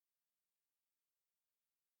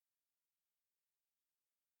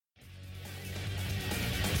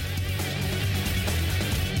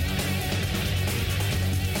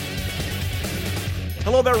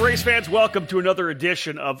Hello there, race fans. Welcome to another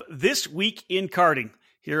edition of This Week in Karting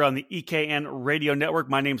here on the EKN Radio Network.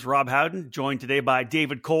 My name's Rob Howden, joined today by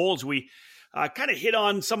David Cole as we kind of hit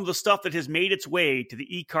on some of the stuff that has made its way to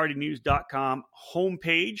the ekartingnews.com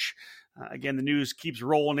homepage. Again, the news keeps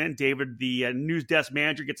rolling in. David, the news desk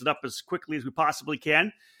manager, gets it up as quickly as we possibly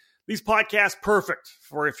can. These podcasts, perfect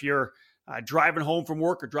for if you're driving home from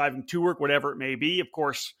work or driving to work, whatever it may be. Of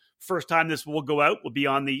course, first time this will go out will be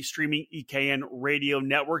on the streaming EKN Radio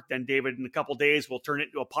Network. Then, David, in a couple days, we'll turn it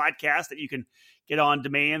into a podcast that you can get on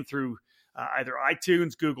demand through either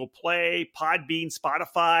iTunes, Google Play, Podbean,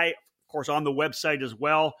 Spotify, of course, on the website as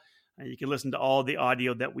well. And you can listen to all the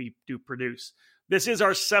audio that we do produce. This is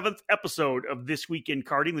our 7th episode of This Week in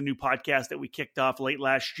Karting, the new podcast that we kicked off late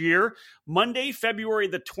last year, Monday, February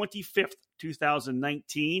the 25th,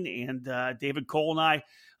 2019. And David Cole and I,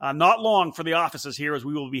 not long for the offices here, as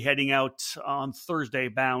we will be heading out on Thursday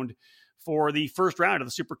bound for the first round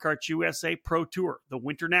of the SuperKarts USA Pro Tour, the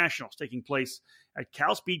Winter Nationals, taking place at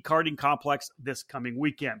Cal Speed Karting Complex this coming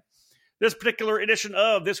weekend. This particular edition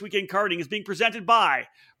of This Week in Karting is being presented by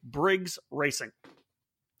Briggs Racing.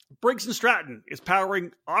 Briggs & Stratton is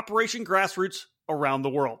powering Operation Grassroots around the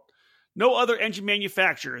world. No other engine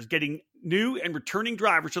manufacturer is getting new and returning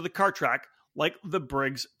drivers to the kart track like the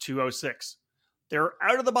Briggs 206. Their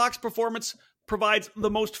out-of-the-box performance provides the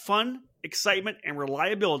most fun, excitement, and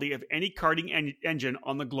reliability of any karting engine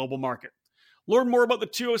on the global market. Learn more about the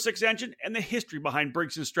 206 engine and the history behind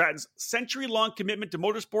Briggs & Stratton's century-long commitment to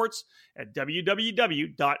motorsports at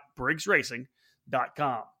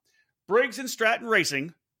www.briggsracing.com. Briggs & Stratton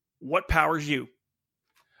Racing, what powers you?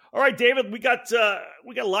 All right, David, we got a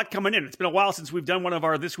lot coming in. It's been a while since we've done one of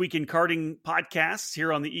our This Week in Karting podcasts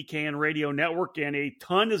here on the EKN Radio Network, and a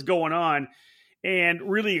ton is going on.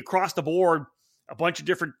 And really across the board, a bunch of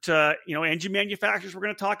different engine manufacturers we're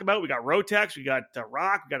going to talk about. We got Rotax, we got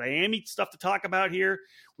Rock, we got IAME stuff to talk about here.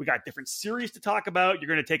 We got different series to talk about. You're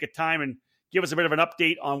going to take a time and give us a bit of an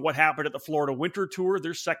update on what happened at the Florida Winter Tour,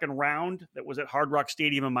 their second round that was at Hard Rock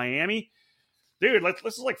Stadium in Miami. Dude,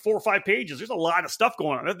 this is like 4 or 5 pages. There's a lot of stuff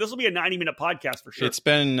going on. This will be a 90-minute podcast for sure. It's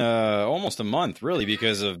been almost a month, really,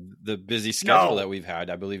 because of the busy schedule that we've had.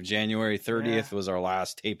 I believe January 30th was our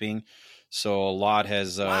last taping. So a lot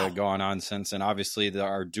has gone on since. And obviously,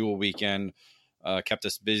 our dual weekend kept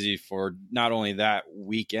us busy for not only that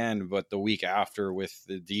weekend, but the week after with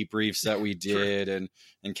the debriefs that we did and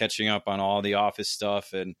catching up on all the office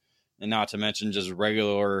stuff. And not to mention just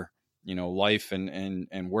regular life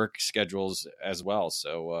and work schedules as well.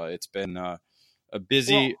 So it's been a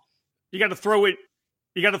busy. Well, you got to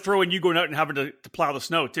throw in you going out and having to plow the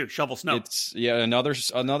snow too, shovel snow. It's another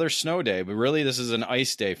snow day, but really this is an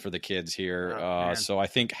ice day for the kids here. So I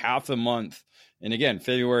think half the month, and again,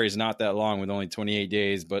 February is not that long with only 28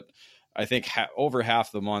 days, but I think over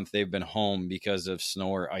half the month they've been home because of snow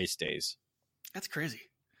or ice days. That's crazy.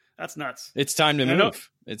 That's nuts. It's time to move.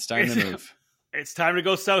 It's time to move. It's time to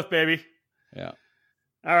go south, baby. Yeah.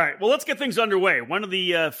 All right. Well, let's get things underway. One of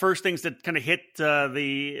the first things that kind of hit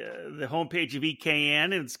the homepage of EKN,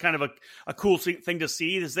 and it's kind of a cool thing to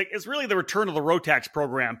see, is it's really the return of the Rotax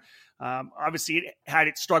program. Obviously, it had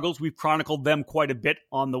its struggles. We've chronicled them quite a bit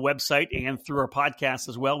on the website and through our podcast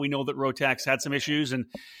as well. We know that Rotax had some issues and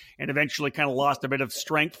eventually kind of lost a bit of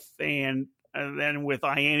strength. And then with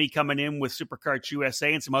IAME coming in with SuperKarts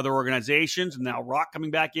USA and some other organizations, and now Rock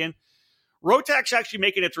coming back in, Rotax actually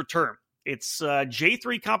making its return. It's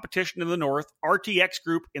J3 Competition in the north, RTX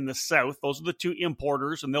Group in the south. Those are the two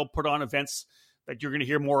importers, and they'll put on events that you're going to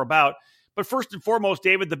hear more about. But first and foremost,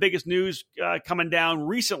 David, the biggest news coming down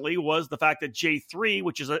recently was the fact that J3,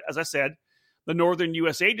 which is, as I said, the Northern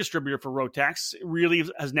USA distributor for Rotax, really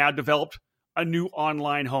has now developed a new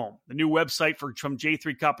online home. The new website from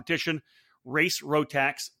J3 Competition,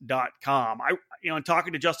 racerotax.com. In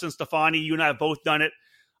talking to Justin Stefani, you and I have both done it.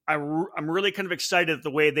 I'm really kind of excited at the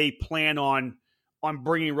way they plan on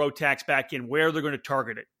bringing Rotax back in, where they're going to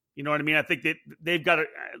target it. You know what I mean? I think that they've got it,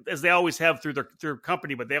 as they always have through their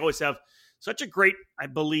company, but they always have such a great, I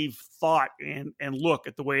believe, thought and look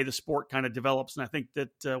at the way the sport kind of develops. And I think that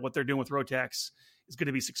what they're doing with Rotax is going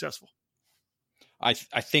to be successful. I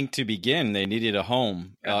think to begin, they needed a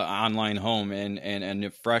home, online home, and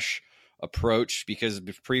a fresh approach, because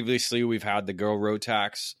previously we've had the Go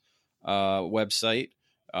Rotax website.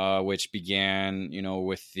 Which began,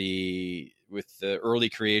 with the early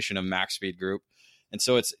creation of Max Speed Group, and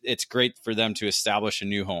so it's great for them to establish a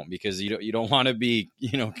new home, because you don't want to be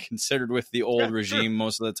considered with the old regime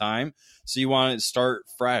most of the time. So you want to start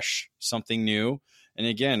fresh, something new. And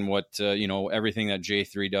again, what everything that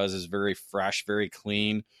J3 does is very fresh, very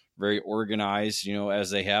clean, very organized,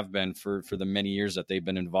 as they have been for the many years that they've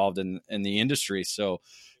been involved in the industry. So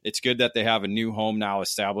it's good that they have a new home now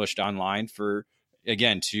established online for,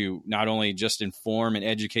 again, to not only just inform and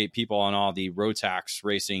educate people on all the Rotax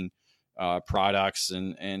racing products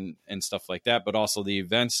and stuff like that, but also the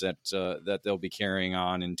events that they'll be carrying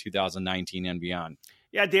on in 2019 and beyond.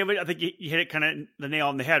 Yeah, David, I think you hit it kind of the nail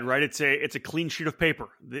on the head, right? It's a clean sheet of paper.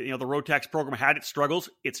 The Rotax program had its struggles.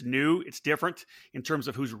 It's new. It's different in terms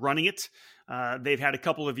of who's running it. They've had a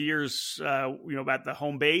couple of years, at the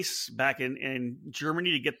home base back in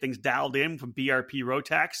Germany to get things dialed in from BRP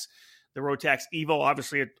Rotax. The Rotax Evo,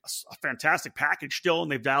 obviously a fantastic package still,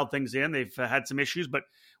 and they've dialed things in. They've had some issues, but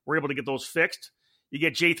we're able to get those fixed. You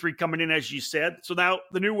get J3 coming in, as you said. So now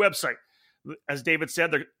the new website. As David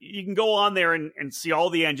said, you can go on there and see all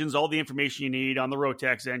the engines, all the information you need on the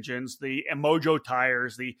Rotax engines, the Mojo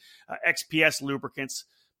tires, the XPS lubricants.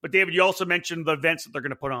 But David, you also mentioned the events that they're going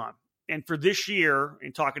to put on. And for this year,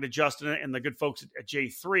 in talking to Justin and the good folks at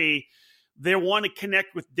J3, they want to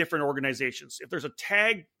connect with different organizations. If there's a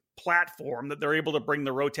tag platform that they're able to bring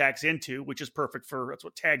the Rotax into, which is perfect that's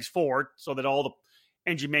what tag's for, so that all the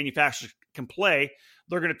engine manufacturers can play,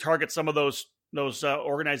 they're going to target some of those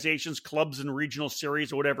organizations, clubs and regional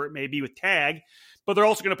series or whatever it may be with tag. But they're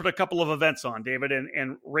also going to put a couple of events on, David,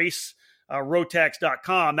 and race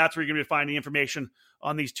rotax.com. That's where you're going to find the information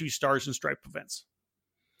on these 2 Stars and Stripe events.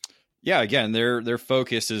 Yeah, again, their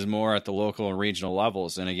focus is more at the local and regional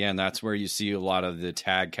levels. And again, that's where you see a lot of the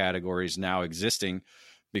tag categories now existing,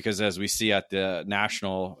 because as we see at the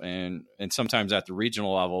national and sometimes at the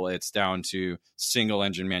regional level, it's down to single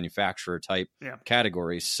engine manufacturer type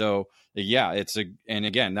categories. So yeah, and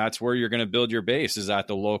again, that's where you're going to build your base, is at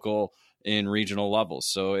the local and regional levels.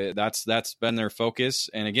 So that's been their focus.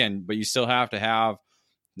 And again, but you still have to have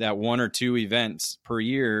that 1 or 2 events per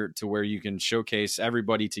year to where you can showcase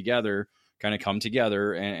everybody together, kind of come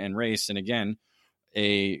together and race. And again,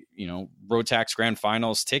 a Rotax Grand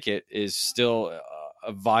Finals ticket is still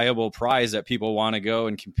a viable prize that people want to go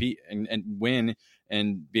and compete and win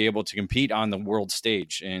and be able to compete on the world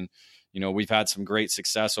stage. And, we've had some great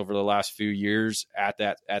success over the last few years at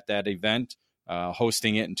that event,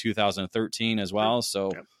 hosting it in 2013 as well.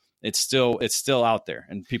 So it's still out there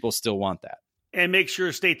and people still want that. And make sure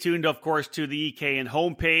to stay tuned, of course, to the EKN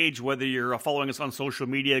homepage, whether you're following us on social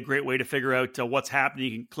media. A great way to figure out what's happening.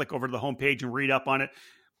 You can click over to the homepage and read up on it.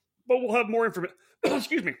 But we'll have more information.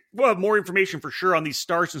 Excuse me. We'll have more information for sure on these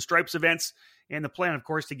Stars and Stripes events, and the plan, of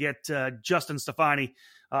course, to get Justin Stefani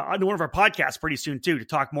onto one of our podcasts pretty soon too, to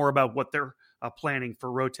talk more about what they're planning for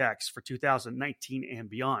Rotax for 2019 and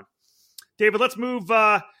beyond. David, let's move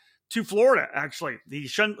to Florida. Actually, the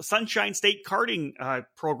Sunshine State karting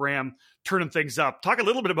program turning things up. Talk a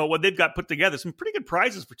little bit about what they've got put together. Some pretty good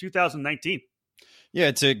prizes for 2019. Yeah,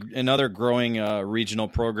 it's another growing regional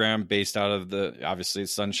program based out of obviously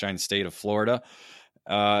Sunshine State of Florida.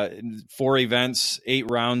 4 events, 8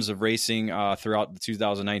 rounds of racing throughout the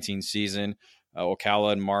 2019 season.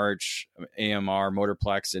 Ocala in March, AMR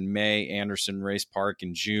Motorplex in May, Anderson Race Park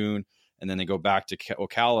in June, and then they go back to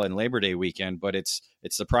Ocala in Labor Day weekend. But it's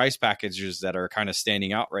the prize packages that are kind of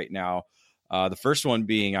standing out right now. The first one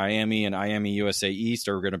being IAME and IAME USA East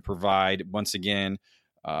are going to provide, once again,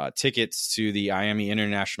 tickets to the IAME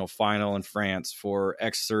International Final in France for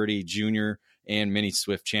X30 Junior and Mini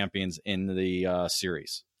Swift champions in the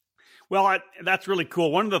series. Well, that's really cool.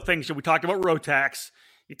 One of the things that we talked about Rotax,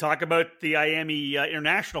 you talk about the IAME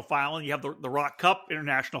International Final, and you have the Rock Cup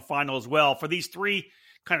International Final as well. For these 3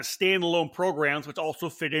 kind of standalone programs, which also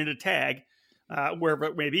fit into tag, wherever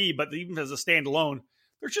it may be, but even as a standalone,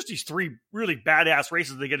 there's just these 3 really badass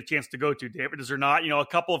races they get a chance to go to, David, is there not? A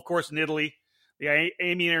couple, of course, in Italy, the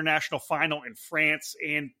IAME International Final in France,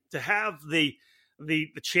 and to have the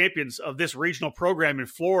champions of this regional program in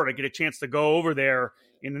Florida get a chance to go over there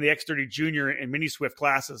in the X30 Junior and Mini Swift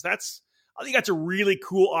classes. I think that's a really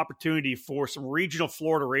cool opportunity for some regional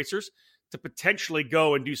Florida racers to potentially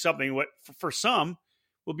go and do something what for some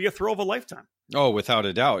will be a thrill of a lifetime. Oh, without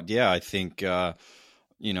a doubt. Yeah, I think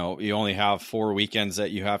you only have 4 weekends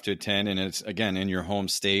that you have to attend, and it's, again, in your home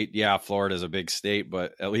state. Yeah, Florida is a big state,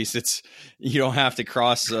 but at least you don't have to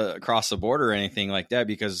cross the border or anything like that,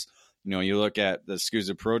 because you look at the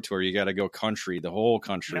SCUSA Pro Tour, you got to go the whole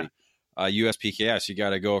country. Yeah. USPKS, you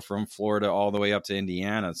got to go from Florida all the way up to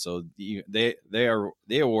Indiana. So they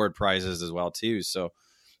award prizes as well too. So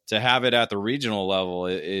to have it at the regional level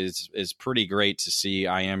is pretty great to see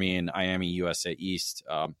IAME and IAME USA East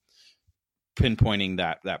pinpointing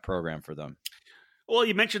that program for them. Well,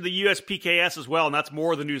 you mentioned the USPKS as well, and that's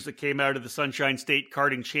more of the news that came out of the Sunshine State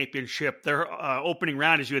Karting Championship. Their opening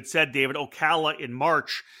round, as you had said, David, Ocala in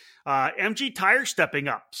March. MG Tire stepping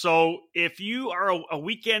up. So if you are a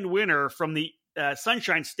weekend winner from the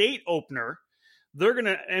Sunshine State opener,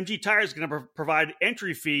 MG Tire is going to provide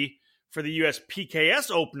entry fee for the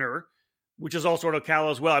USPKS opener, which is also at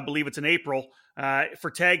Ocala as well. I believe it's in April,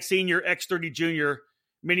 for Tag Senior, X30 Junior,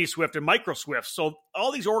 Mini Swift, and Micro Swift. So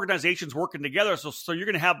all these organizations working together. So you're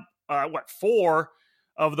going to have, 4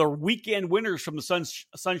 of the weekend winners from the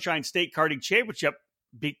Sunshine State Karting Championship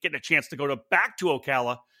getting a chance to go back to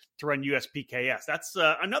Ocala to run USPKS. That's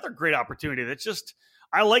another great opportunity. That's just,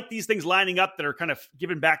 I like these things lining up that are kind of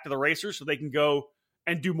giving back to the racers so they can go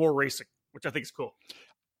and do more racing, which I think is cool.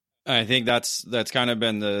 I think that's kind of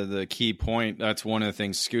been the key point. That's one of the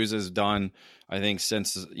things SCUSA's done, I think,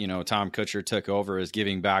 since, Tom Kutcher took over, is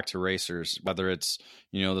giving back to racers, whether it's,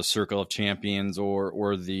 the Circle of Champions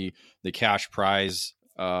or the cash prize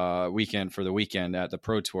weekend for the weekend at the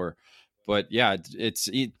Pro Tour. But yeah,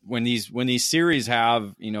 when these series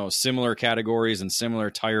have, similar categories and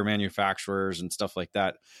similar tire manufacturers and stuff like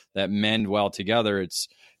that mend well together,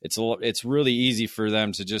 it's really easy for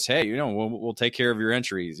them to just, hey, we'll take care of your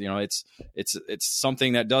entries. It's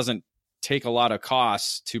something that doesn't take a lot of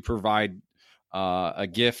costs to provide a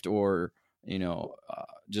gift or a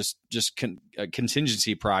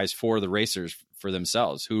contingency prize for the racers for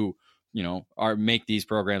themselves who make these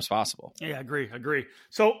programs possible. Yeah, agree.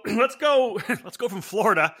 So let's go from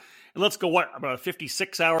Florida and let's go about a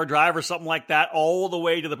 56-hour drive or something like that, all the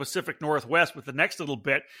way to the Pacific Northwest with the next little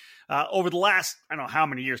bit. Over the last, I don't know how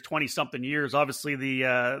many years, 20-something years, obviously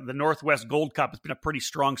the Northwest Gold Cup has been a pretty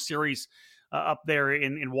strong series up there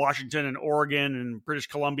in Washington and Oregon and British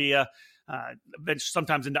Columbia,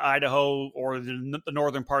 sometimes into Idaho or the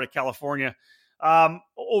northern part of California.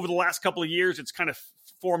 Over the last couple of years, it's kind of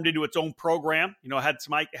formed into its own program. Had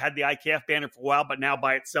the IKF banner for a while, but now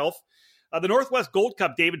by itself. The Northwest Gold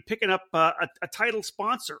Cup, David, picking up a title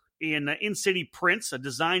sponsor in City Prints, a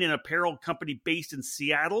design and apparel company based in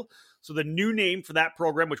Seattle. So the new name for that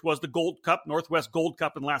program, which was the Gold Cup, Northwest Gold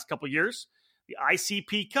Cup in the last couple of years, the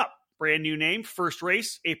ICP Cup, brand new name. First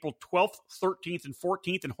race, April 12th, 13th, and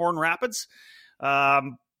 14th in Horn Rapids.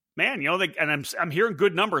 Man, and I'm hearing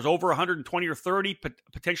good numbers, over 120 or 30,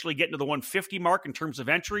 potentially getting to the 150 mark in terms of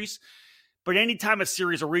entries. But anytime a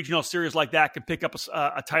regional series like that can pick up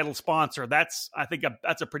a title sponsor, I think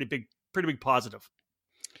that's a pretty big positive.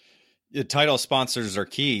 The title sponsors are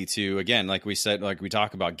key to, again, like we said, like we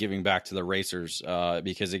talk about giving back to the racers,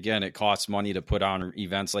 because again, it costs money to put on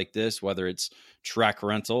events like this, whether it's track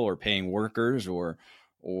rental or paying workers or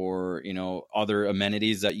other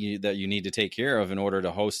amenities that you need to take care of in order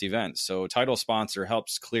to host events. So title sponsor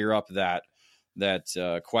helps clear up that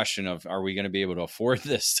question of, are we going to be able to afford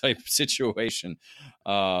this type of situation?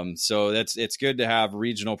 So it's good to have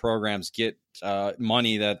regional programs get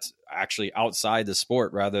money that's actually outside the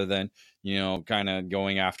sport rather than, kind of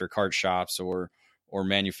going after kart shops or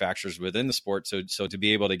manufacturers within the sport. So to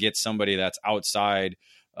be able to get somebody that's outside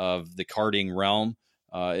of the karting realm,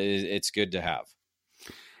 it's good to have.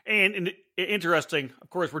 And interesting, of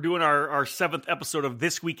course, we're doing our 7th episode of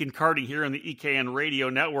This Week in Karting here on the EKN Radio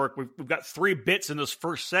Network. We've got 3 bits in this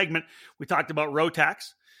first segment. We talked about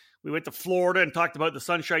Rotax. We went to Florida and talked about the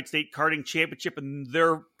Sunshine State Karting Championship and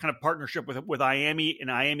their kind of partnership with IAME and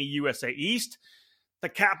IAME USA East. To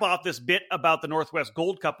cap off this bit about the Northwest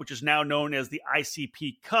Gold Cup, which is now known as the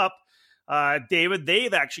ICP Cup, David,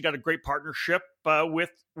 they've actually got a great partnership with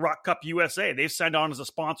Rock Cup USA. They've signed on as a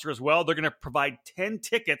sponsor as well. They're going to provide 10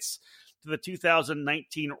 tickets to the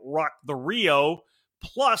 2019 Rock the Rio,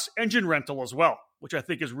 plus engine rental as well, which I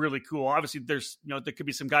think is really cool. Obviously, there could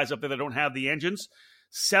be some guys up there that don't have the engines.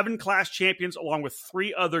 7 class champions, along with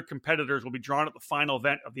 3 other competitors, will be drawn at the final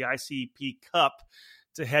event of the ICP Cup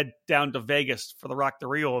to head down to Vegas for the Rock the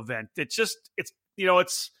Rio event.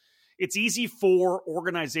 It's easy for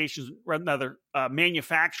organizations, rather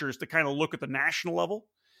manufacturers, to kind of look at the national level.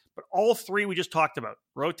 But all 3 we just talked about,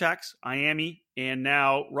 Rotax, IAME, and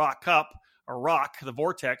now Rock Cup, or Rock, the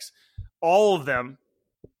Vortex, all of them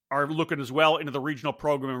are looking as well into the regional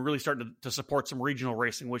program and really starting to support some regional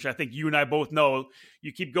racing, which I think you and I both know.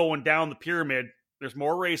 You keep going down the pyramid, there's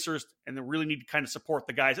more racers, and they really need to kind of support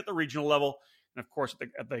the guys at the regional level. And of course,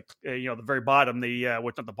 at the very bottom,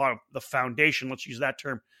 the foundation, let's use that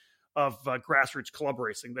term, of grassroots club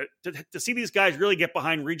racing. To see these guys really get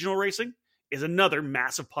behind regional racing is another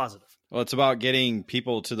massive positive. Well, it's about getting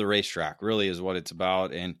people to the racetrack, really is what it's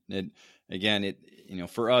about. And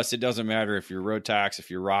for us, it doesn't matter if you're Rotax, if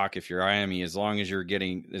you're Rock, if you're IAME, as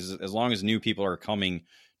long as new people are coming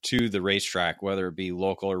to the racetrack, whether it be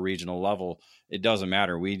local or regional level, it doesn't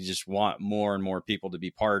matter. We just want more and more people to be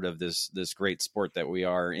part of this great sport that we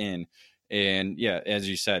are in. And yeah, as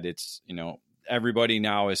you said, it's, everybody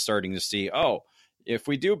now is starting to see, if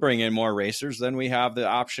we do bring in more racers, then we have the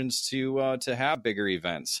options to have bigger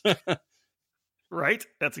events. Right?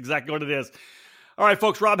 That's exactly what it is. All right,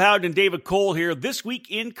 folks, Rob Howden and David Cole here. This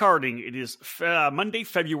week in karting, it is Monday,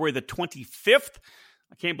 February the 25th.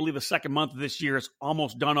 I can't believe the second month of this year is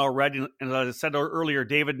almost done already. And as I said earlier,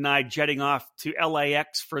 David and I jetting off to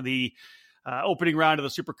LAX for the opening round of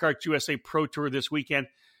the SuperKarts USA Pro Tour this weekend.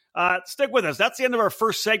 Stick with us. That's the end of our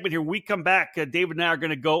first segment here. When we come back, David and I are going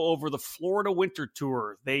to go over the Florida Winter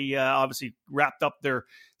Tour. They obviously wrapped up their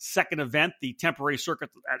second event, the temporary circuit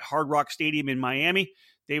at Hard Rock Stadium in Miami.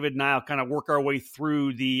 David and I will kind of work our way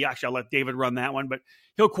through actually, I'll let David run that one, but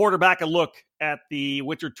he'll quarterback a look at the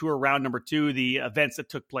Winter Tour round number 2, the events that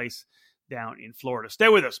took place down in Florida. Stay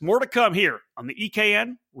with us. More to come here on the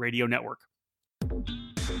EKN Radio Network.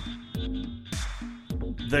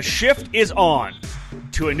 The shift is on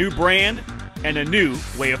to a new brand and a new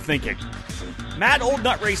way of thinking. Mad Old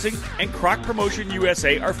Nut Racing and Croc Promotion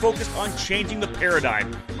USA are focused on changing the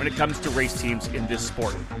paradigm when it comes to race teams in this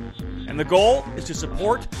sport. And the goal is to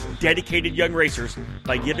support dedicated young racers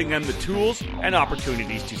by giving them the tools and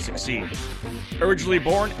opportunities to succeed. Originally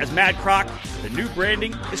born as Mad Croc, the new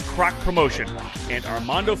branding is Croc Promotion, and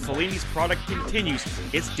Armando Fellini's product continues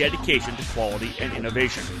its dedication to quality and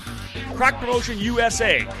innovation. Croc Promotion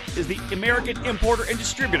USA is the American importer and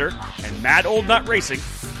distributor, and Mad Old Nut Racing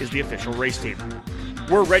is the official race team.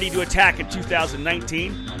 We're ready to attack in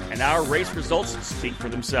 2019, and our race results speak for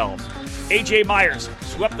themselves. AJ Myers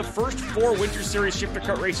swept the first 4 Winter Series shifter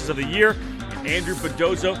kart races of the year, and Andrew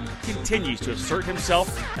Bedozzo continues to assert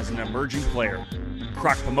himself as an emerging player.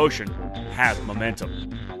 Croc Promotion has momentum.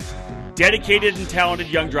 Dedicated and talented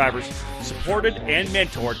young drivers, supported and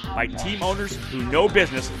mentored by team owners who know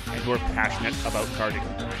business and who are passionate about karting.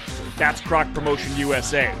 That's Croc Promotion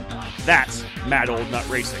USA. That's Mad Old Nut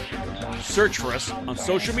Racing. Search for us on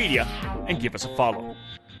social media and give us a follow.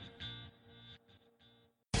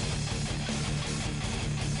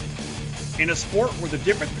 In a sport where the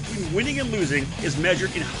difference between winning and losing is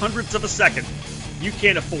measured in hundredths of a second, you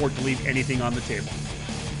can't afford to leave anything on the table.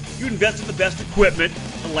 You invest in the best equipment,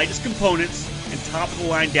 the lightest components, and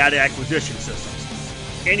top-of-the-line data acquisition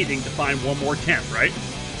systems. Anything to find one more tenth, right?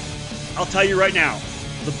 I'll tell you right now,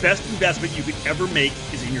 the best investment you could ever make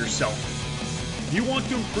is in yourself. If you want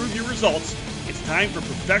to improve your results, it's time for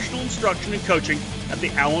professional instruction and coaching at the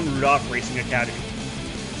Alan Rudolph Racing Academy.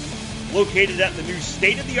 Located at the new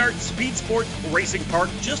state-of-the-art Speed Sports Racing Park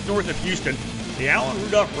just north of Houston, the Alan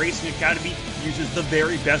Rudolph Racing Academy uses the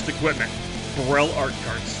very best equipment, Burrell Art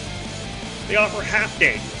Karts. They offer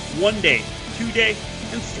half-day, 1-day, 2-day,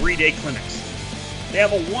 and 3-day clinics. They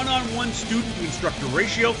have a one-on-one student-to-instructor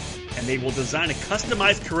ratio, and they will design a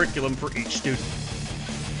customized curriculum for each student.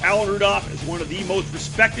 Alan Rudolph is one of the most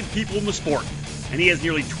respected people in the sport, and he has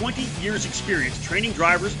nearly 20 years' experience training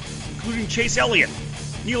drivers, including Chase Elliott,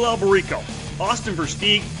 Neil Alberico, Austin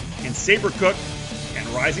Versteeg, and Sabre Cook, and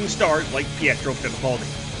rising stars like Pietro Fittipaldi.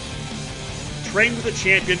 Train with a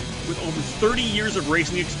champion with over 30 years of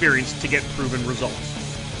racing experience to get proven results.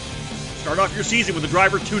 Start off your season with a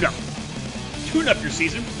driver tune-up. Tune up your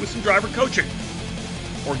season with some driver coaching.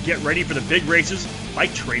 Or get ready for the big races by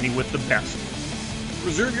training with the best.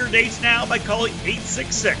 Reserve your dates now by calling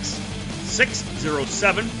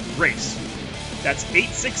 866-607-RACE. That's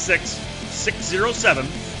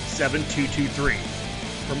 866-607-7223.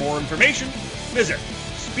 For more information, visit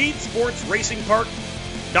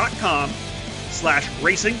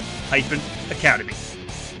speedsportsracingpark.com/racing-academy.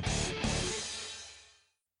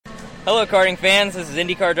 Hello, karting fans. This is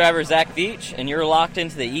IndyCar driver Zach Veach, and you're locked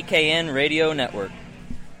into the EKN Radio Network.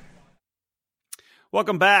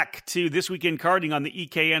 Welcome back to This Week in Karting on the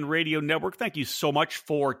EKN Radio Network. Thank you so much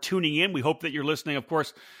for tuning in. We hope that you're listening, of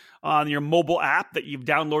course, on your mobile app that you've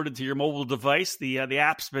downloaded to your mobile device. The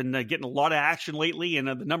app's been getting a lot of action lately, and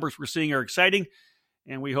the numbers we're seeing are exciting.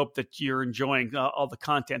 And we hope that you're enjoying all the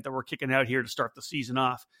content that we're kicking out here to start the season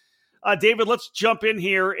off. David, let's jump in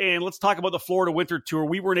here and let's talk about the Florida Winter Tour.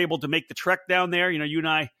 We weren't able to make the trek down there. You know, you and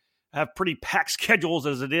I have pretty packed schedules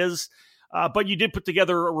as it is. But you did put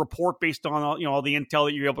together a report based on all the intel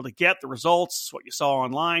that you were able to get, the results, what you saw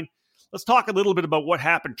online. Let's talk a little bit about what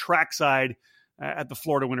happened trackside at the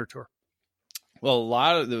Florida Winter Tour. Well, a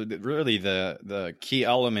lot of the key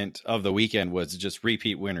element of the weekend was just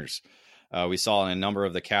repeat winners. We saw in a number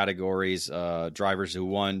of the categories, drivers who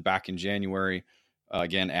won back in January,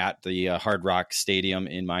 again at the Hard Rock Stadium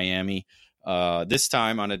in Miami. This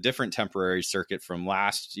time on a different temporary circuit from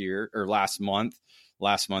last month.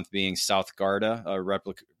 Last month being South Garda, a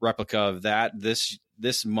replica of that. This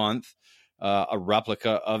month, a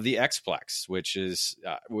replica of the X-Plex, which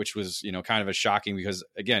was, kind of a shocking because,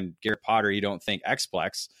 again, Garrett Potter, you don't think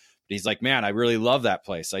X-Plex, but he's like, man, I really love that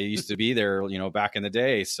place. I used to be there, back in the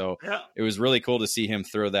day. So It was really cool to see him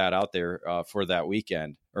throw that out there for that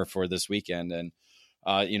weekend or for this weekend. And,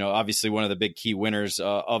 obviously one of the big key winners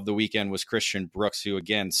of the weekend was Christian Brooks, who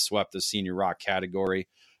again swept the senior rock category.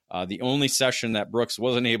 The only session that Brooks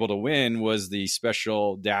wasn't able to win was the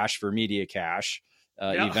special Dash for Media Cash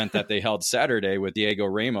event that they held Saturday with Diego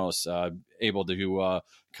Ramos, able to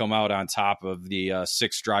come out on top of the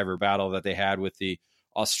 6 driver battle that they had with the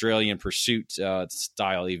Australian Pursuit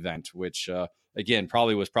style event, which again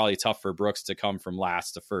was probably tough for Brooks to come from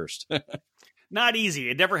last to first. Not easy.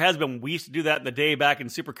 It never has been. We used to do that in the day back in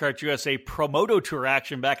SuperKarts USA Promoto Tour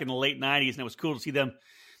action back in the late 90s, and it was cool to see them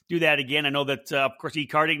do that again. I know that, of course,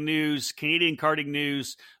 eKarting News, Canadian Karting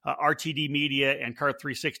News, RTD Media, and Kart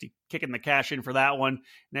 360 kicking the cash in for that one.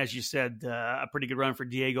 And as you said, a pretty good run for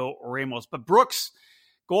Diego Ramos. But Brooks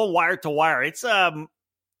going wire to wire. It's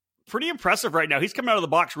pretty impressive right now. He's coming out of the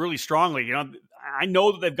box really strongly. I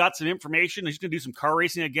know that they've got some information. He's going to do some car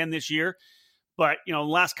racing again this year. But, in the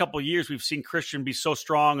last couple of years, we've seen Christian be so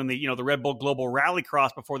strong in the Red Bull Global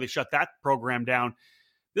Rallycross before they shut that program down.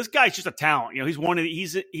 This guy's just a talent.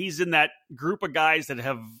 He's in that group of guys that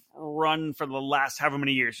have run for the last however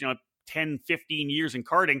many years, 10, 15 years in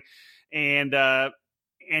karting. And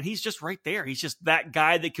he's just right there. He's just that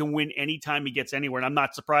guy that can win anytime he gets anywhere. And I'm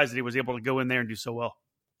not surprised that he was able to go in there and do so well.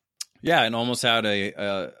 Yeah, and almost had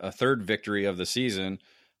a third victory of the season.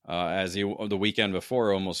 As he the weekend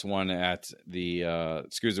before almost won at the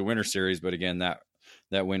SKUSA Winter Series, but again that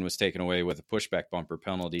win was taken away with a pushback bumper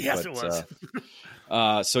penalty. Yes, but, it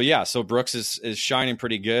was. So Brooks is shining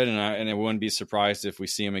pretty good, and I wouldn't be surprised if we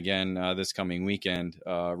see him again this coming weekend,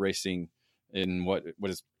 racing in what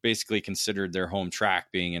is basically considered their home track,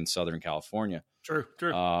 being in Southern California. True.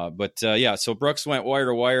 So Brooks went wire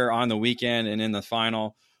to wire on the weekend and in the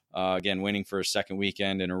final. Again, winning for a second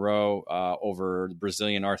weekend in a row over the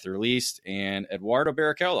Brazilian Arthur Least and Eduardo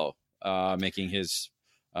Barrichello, making his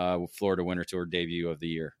Florida Winter Tour debut of the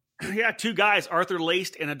year. Yeah, 2 guys, Arthur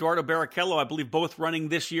Least and Eduardo Barrichello, I believe both running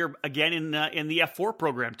this year again in the F4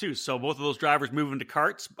 program too. So both of those drivers moving to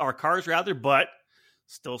cars, but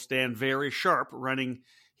still stand very sharp running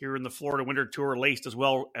here in the Florida Winter Tour. Least as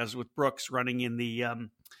well as with Brooks running in the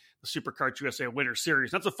SuperKarts USA Winter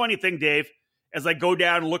Series. That's a funny thing, Dave. As I go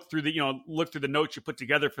down and look through the notes you put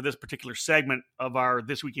together for this particular segment of our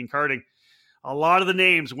This Week in Karting, a lot of the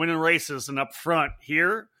names winning races and up front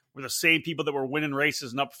here were the same people that were winning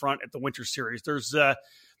races and up front at the Winter Series. There's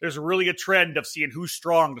really a trend of seeing who's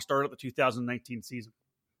strong to start out the 2019 season.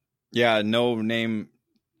 Yeah, the name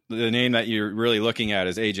that you're really looking at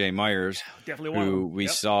is AJ Myers, definitely one who we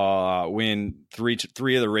saw win three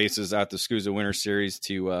of the races at the SKUSA Winter Series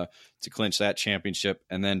to clinch that championship,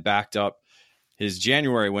 and then backed up his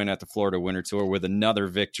January win at the Florida Winter Tour with another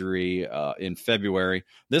victory in February.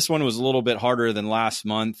 This one was a little bit harder than last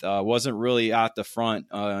month. Wasn't really at the front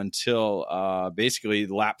until basically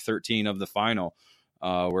lap 13 of the final,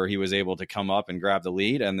 where he was able to come up and grab the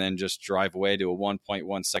lead and then just drive away to a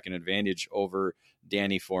 1.1 second advantage over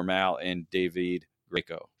Danny Formal and David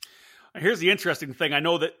Greco. Here's the interesting thing. I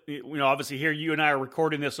know that, obviously here you and I are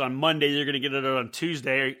recording this on Monday. You're going to get it on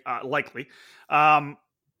Tuesday, likely.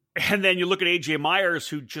 And then you look at AJ Myers,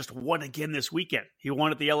 who just won again this weekend. He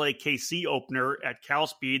won at the LAKC opener at Cal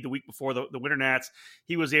Speed the week before the Winter Nats.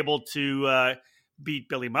 He was able to beat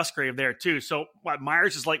Billy Musgrave there too. So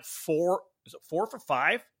Myers is like 4 for 5?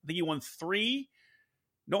 I think he won 3.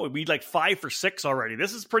 No, it'd be like 5 for 6 already.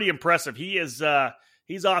 This is pretty impressive. He is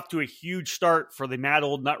he's off to a huge start for the Mad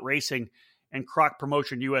Old Nut Racing and Croc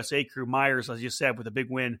Promotion USA crew. Myers, as you said, with a big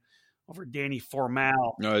win over Danny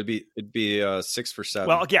Formal. No, it'd be 6 for 7.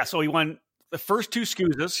 Well, yeah. So he won the first 2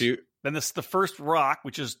 SKUSAs. Then the first Rock,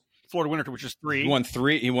 which is Florida Winter Tour, which is 3. He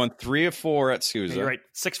won 3 of 4 at SKUSA. You're right.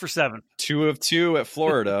 6 for 7. 2 of 2 at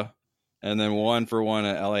Florida, and then 1 for 1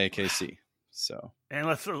 at LAKC. So, and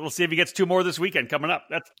we'll see if he gets 2 more this weekend coming up.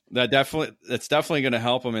 That's definitely going to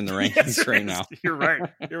help him in the rankings yes, right now. You're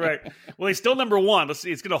right. Well, he's still number 1. Let's see.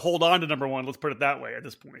 He's going to hold on to number 1. Let's put it that way at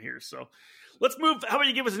this point here. So, let's move. How about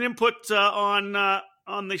you give us an input on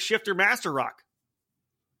the Shifter Master Rock?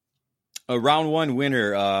 A round 1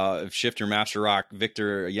 winner of Shifter Master Rock,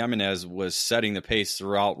 Victor Jimenez, was setting the pace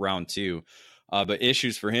throughout round 2. But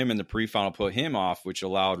issues for him in the pre-final put him off, which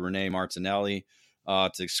allowed Rene Martinelli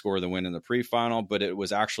to score the win in the pre-final. But it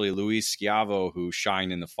was actually Luis Schiavo who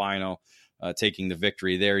shined in the final, taking the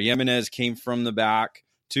victory there. Jimenez came from the back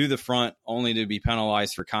to the front, only to be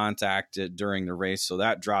penalized for contact during the race. So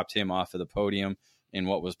that dropped him off of the podium in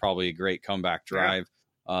what was probably a great comeback drive.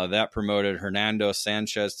 That promoted Hernando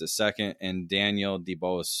Sanchez to second and Daniel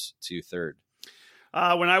DeBose to third.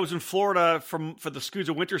 When I was in Florida for the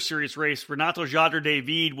SKUSA Winter Series race, Renato Jader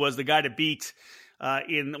David was the guy to beat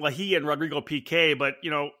he and Rodrigo Piquet. But,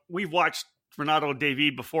 we've watched Renato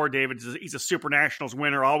David before, David. He's a Super Nationals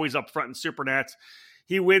winner, always up front in Super Nats.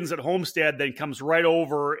 He wins at Homestead, then comes right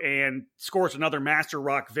over and scores another Master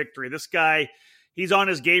Rock victory. This guy, he's on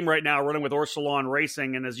his game right now, running with Orsilon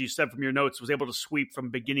Racing, and as you said from your notes, was able to sweep from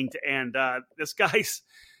beginning to end. This guy's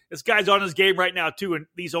on his game right now too. And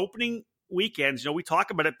these opening weekends, we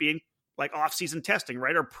talk about it being like off-season testing,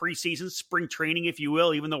 right, or preseason, spring training, if you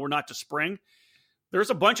will, even though we're not to spring. There's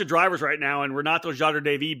a bunch of drivers right now, and Renato Jader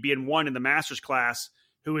David being one in the Masters class,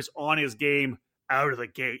 who is on his game out of the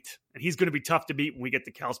gate, and he's going to be tough to beat when we get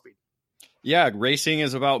to Cal Speed. Yeah, racing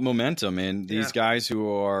is about momentum, and these guys who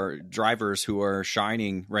are drivers who are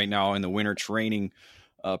shining right now in the winter training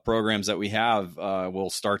programs that we have will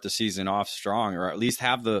start the season off strong, or at least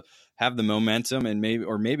have the momentum, and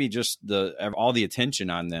maybe just all the attention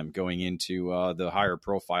on them going into the higher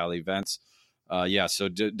profile events. So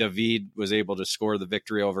David was able to score the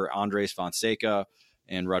victory over Andres Fonseca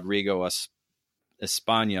and Rodrigo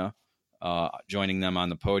España, joining them on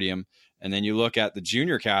the podium. And then you look at the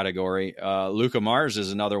junior category, Luca Mars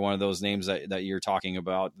is another one of those names that you're talking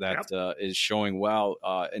about that is showing well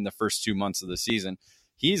in the first 2 months of the season.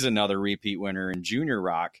 He's another repeat winner in Junior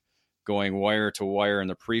Rock, going wire to wire in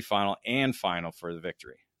the pre-final and final for the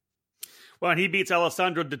victory. Well, and he beats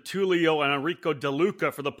Alessandro Di Tullio and Enrico De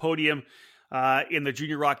Luca for the podium in the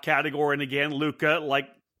Junior Rock category. And again, Luca, like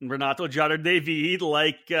Renato Jader David,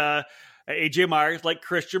 like AJ Myers, like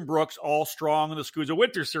Christian Brooks, all strong in the SKUSA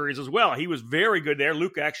Winter Series as well. He was very good there.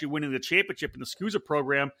 Luca actually winning the championship in the SKUSA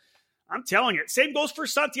program. I'm telling you, same goes for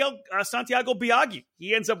Santiago Biaggi.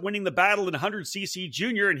 He ends up winning the battle in 100cc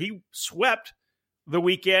Junior, and he swept the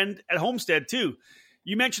weekend at Homestead too.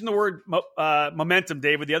 You mentioned the word momentum,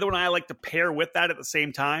 David. The other one I like to pair with that at the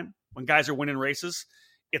same time when guys are winning races,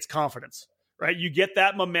 it's confidence, right? You get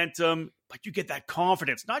that momentum, but you get that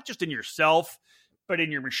confidence, not just in yourself, but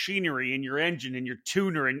in your machinery, in your engine, in your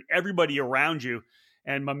tuner, and everybody around you.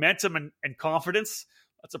 And momentum and confidence,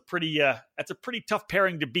 that's a pretty tough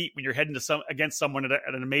pairing to beat when you're heading to against someone at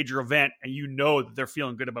a major event, and you know that they're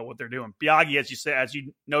feeling good about what they're doing. Biaggi, as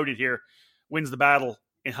you noted here, wins the battle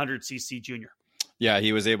in 100cc Junior. Yeah,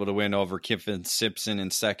 he was able to win over Kiffin Simpson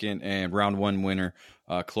in second, and round one winner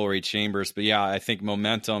Chloe Chambers. But yeah, I think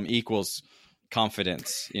momentum equals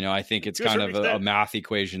confidence. I think it's kind of a math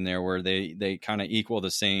equation there where they kind of equal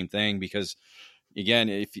the same thing, because again,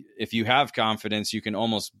 if you have confidence, you can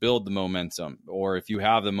almost build the momentum, or if you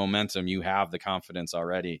have the momentum, you have the confidence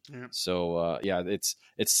already. Yeah. So it's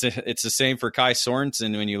the same for Kai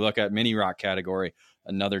Sorensen when you look at mini rock category,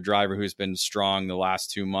 another driver who's been strong the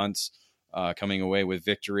last 2 months, coming away with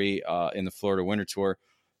victory in the Florida Winter Tour.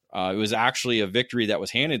 It was actually a victory that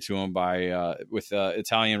was handed to him by with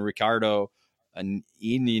Italian Riccardo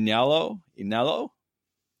Iannello.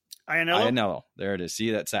 There it is.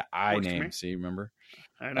 See, that's that I works name. See, remember?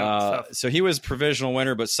 I know. So he was provisional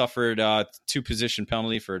winner, but suffered 2-position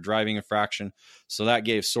penalty for a driving infraction. So that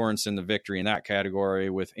gave Sorensen the victory in that category,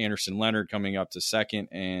 with Anderson Leonard coming up to second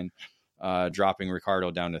and dropping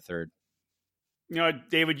Riccardo down to third.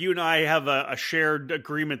 David, you and I have a shared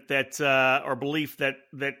agreement that or belief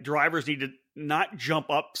that drivers need to not jump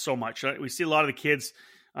up so much. We see a lot of the kids.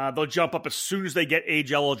 They'll jump up as soon as they get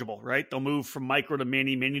age eligible, right? They'll move from micro to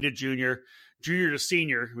mini to junior to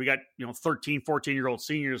senior. We got, 13, 14-year-old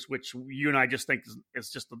seniors, which you and I just think is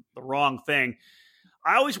just the wrong thing.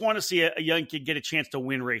 I always want to see a young kid get a chance to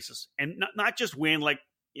win races, and not just win. Like,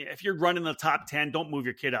 if you're running the top 10, don't move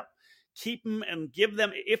your kid up. Keep them and give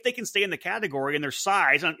them, if they can stay in the category and their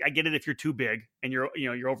size. I get it if you're too big and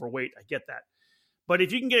you're overweight. I get that. But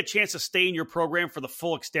if you can get a chance to stay in your program for the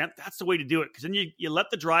full extent, that's the way to do it. Because then you let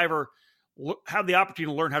the driver have the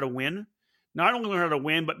opportunity to learn how to win. Not only learn how to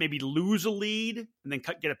win, but maybe lose a lead and then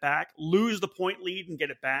get it back. Lose the point lead and get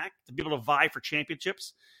it back to be able to vie for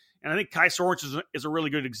championships. And I think Kai Sorensen is a really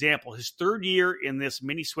good example. His third year in this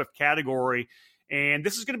mini Swift category, and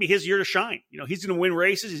this is going to be his year to shine. He's going to win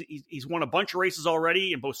races. He's won a bunch of races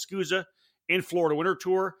already in both SKUSA and Florida Winter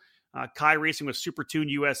Tour. Kai racing with Super Tune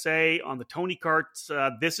USA on the Tony karts.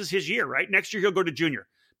 This is his year, right? Next year he'll go to junior.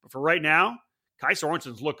 But for right now, Kai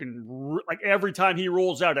Sorensen's looking like every time he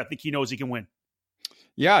rolls out, I think he knows he can win.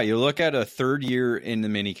 Yeah, you look at a third year in the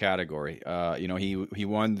mini category. He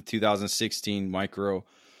won the 2016 Micro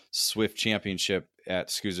Swift Championship at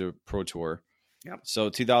SKUSA Pro Tour. Yep. So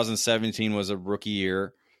 2017 was a rookie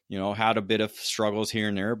year. had a bit of struggles here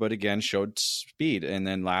and there, but again, showed speed. And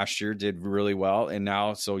then last year did really well. And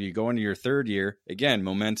now, so you go into your third year, again,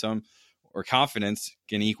 momentum or confidence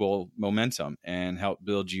can equal momentum and help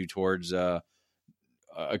build you towards a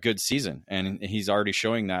good season. And he's already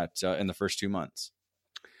showing that in the first 2 months.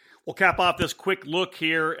 We'll cap off this quick look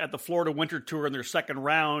here at the Florida Winter Tour in their second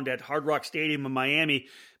round at Hard Rock Stadium in Miami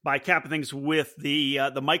by capping things with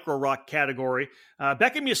the micro rock category.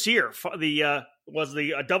 Beckham Yasir was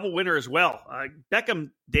the double winner as well.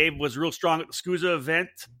 Beckham, Dave, was real strong at the SCUSA event,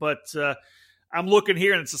 but I'm looking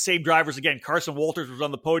here, and it's the same drivers again. Carson Walters was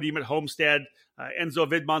on the podium at Homestead. Enzo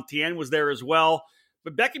Vidmontien was there as well.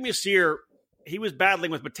 But Beckham Yasir, he was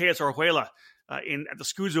battling with Mateus Orjuela at the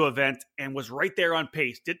SCUSA event and was right there on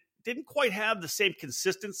pace. Didn't quite have the same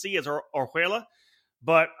consistency as Orjuela,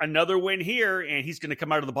 but another win here, and he's going to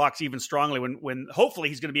come out of the box even strongly when hopefully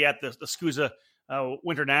he's going to be at the SCUSA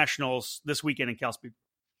Winter Nationals this weekend in Cal Speed.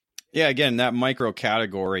 Yeah, again, that micro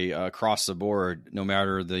category across the board, no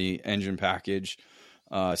matter the engine package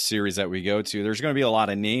series that we go to, there's going to be a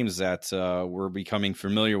lot of names that we're becoming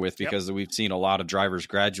familiar with because we've seen a lot of drivers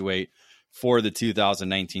graduate for the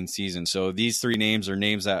 2019 season. So these three names are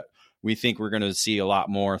names that we think we're going to see a lot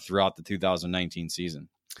more throughout the 2019 season.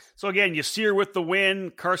 So again, Yasir with the win,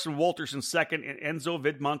 Carson Walters in second, and Enzo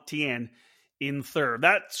Vidmontien in third.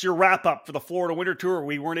 That's your wrap up for the Florida Winter Tour.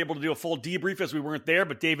 We weren't able to do a full debrief as we weren't there,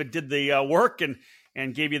 but David did the work and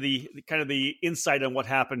gave you the kind of the insight on what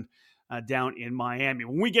happened down in Miami.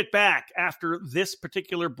 When we get back after this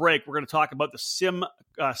particular break, we're going to talk about the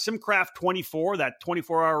SimCraft 24, that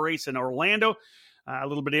 24-hour race in Orlando. A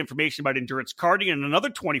little bit of information about endurance karting and another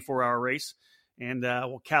 24-hour race. And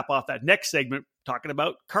we'll cap off that next segment talking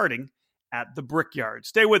about karting at the Brickyard.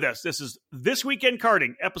 Stay with us. This is This Week in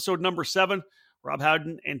Karting, episode number 7. Rob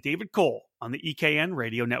Howden and David Cole on the EKN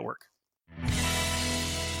Radio Network.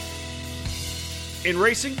 In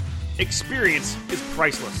racing, experience is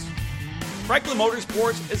priceless. Franklin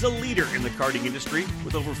Motorsports is a leader in the karting industry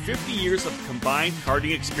with over 50 years of combined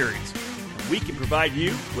karting experience. We can provide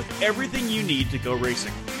you with everything you need to go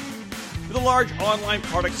racing. With a large online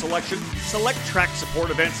product selection, select track support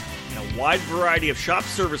events, and a wide variety of shop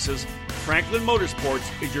services, Franklin Motorsports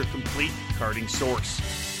is your complete karting source.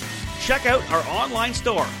 Check out our online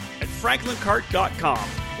store at franklinkart.com,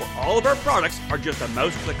 where all of our products are just a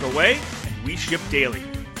mouse click away and we ship daily.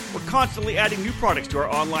 We're constantly adding new products to our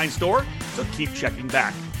online store, so keep checking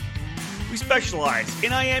back. We specialize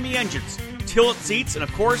in IAME engines, Tillett seats, and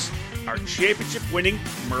of course, our championship-winning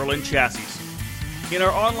Merlin chassis. In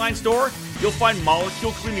our online store, you'll find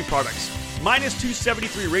molecule cleaning products, minus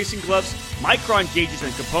 273 racing gloves, Micron gauges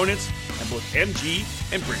and components, and both MG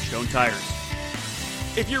and Bridgestone tires.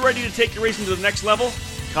 If you're ready to take your racing to the next level,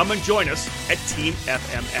 come and join us at Team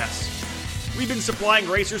FMS. We've been supplying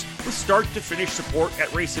racers with start-to-finish support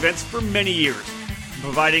at race events for many years, from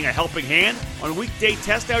providing a helping hand on a weekday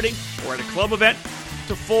test outing or at a club event,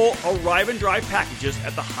 to full arrive and drive packages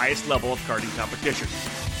at the highest level of karting competition.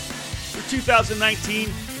 For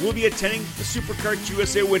 2019, we'll be attending the SuperKart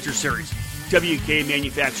USA Winter Series, WK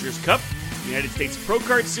Manufacturers Cup, United States Pro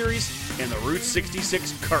Kart Series, and the Route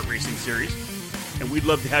 66 Kart Racing Series. And we'd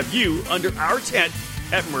love to have you under our tent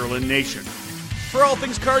at Merlin Nation. For all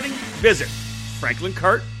things karting, visit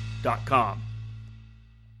franklinkart.com.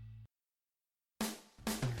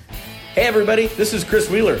 Hey everybody, this is Chris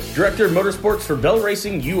Wheeler, Director of Motorsports for Bell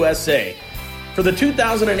Racing USA. For the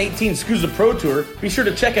 2018 SCUSA Pro Tour, be sure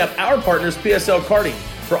to check out our partners PSL Karting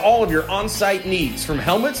for all of your on-site needs, from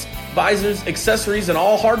helmets, visors, accessories, and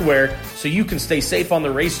all hardware, so you can stay safe on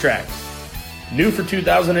the racetrack. New for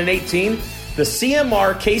 2018, the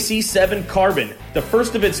CMR KC7 Carbon, the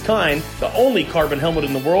first of its kind, the only carbon helmet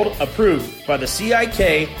in the world approved by the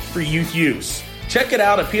CIK for youth use. Check it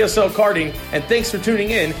out at PSL Karting, and thanks for tuning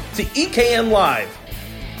in to EKN Live.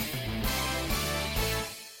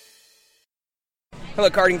 Hello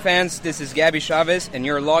karting fans, this is Gabby Chavez, and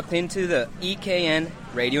you're locked into the EKN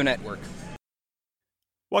Radio Network.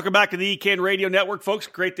 Welcome back to the EKN Radio Network, folks.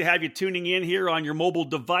 Great to have you tuning in here on your mobile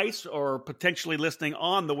device or potentially listening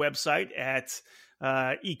on the website at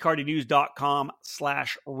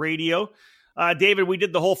ekartingnews.com/radio. David, we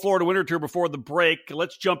did the whole Florida Winter Tour before the break.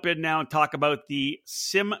 Let's jump in now and talk about the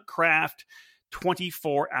SimCraft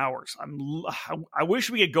 24 hours. I wish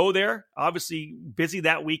we could go there. Obviously busy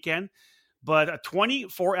that weekend, but a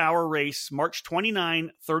 24-hour race, March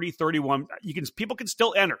 29, 30, 31. People can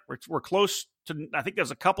still enter. We're close to, I think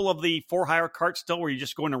there's a couple of the for-hire carts still where you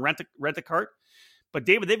just go in and rent a cart. But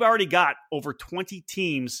David, they've already got over 20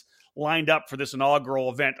 teams lined up for this inaugural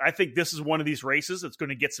event. I think this is one of these races that's going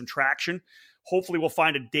to get some traction. Hopefully we'll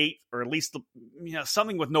find a date, or at least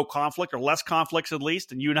something with no conflict, or less conflicts at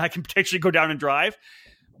least, and you and I can potentially go down and drive.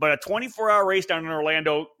 But a 24-hour race down in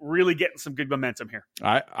Orlando, really getting some good momentum here.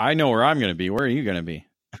 I know where I'm going to be. Where are you going to be?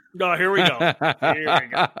 No, here we go.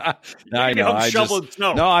 I know.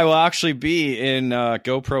 No, I will actually be in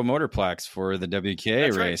GoPro Motorplex for the WKA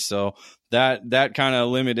race. Right. So that kind of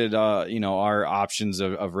limited, our options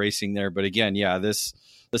of racing there. But again, yeah,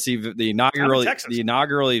 the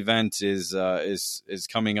inaugural event is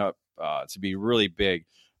coming up to be really big.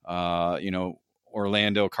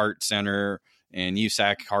 Orlando Kart Center and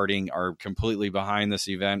USAC Karting are completely behind this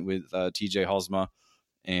event with TJ Halsma.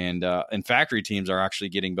 And factory teams are actually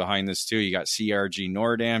getting behind this too. You got CRG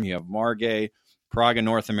Nordam, you have Margay, Praga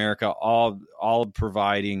North America, all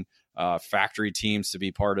providing factory teams to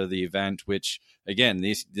be part of the event, which again,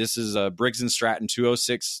 this is a Briggs & Stratton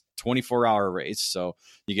 206 24-hour race. So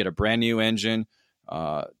you get a brand new engine,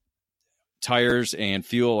 tires and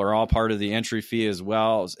fuel are all part of the entry fee as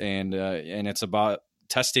well. And it's about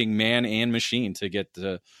testing man and machine to get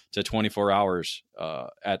to 24 hours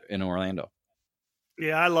in Orlando.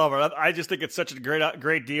 Yeah, I love it. I just think it's such a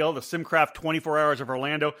great deal. The Simcraft 24 Hours of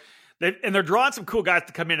Orlando. They're drawing some cool guys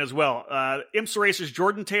to come in as well. IMSA racers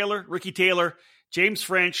Jordan Taylor, Ricky Taylor, James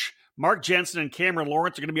French, Mark Jensen, and Cameron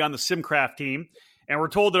Lawrence are going to be on the Simcraft team. And we're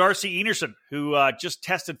told that RC Enerson, who just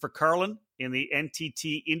tested for Carlin in the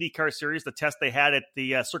NTT IndyCar Series, the test they had at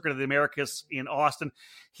the Circuit of the Americas in Austin,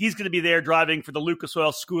 he's going to be there driving for the Lucas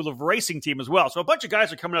Oil School of Racing team as well. So a bunch of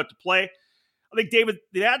guys are coming out to play. I think, David,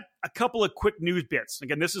 they had a couple of quick news bits.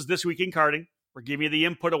 Again, this is This Week in Karting. We're giving you the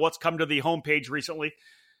input of what's come to the homepage recently.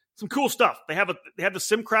 Some cool stuff. They have the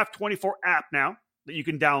Simcraft 24 app now that you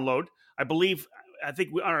can download. I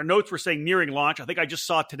think on our notes we're saying nearing launch. I think I just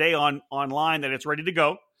saw today online that it's ready to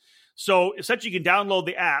go. So essentially, you can download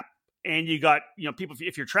the app, and you got people.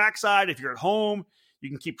 If you're trackside, if you're at home, you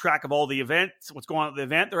can keep track of all the events, what's going on at the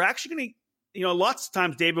event. They're actually going to, lots of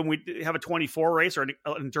times, David, when we have a 24 race or an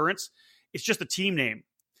endurance, it's just a team name.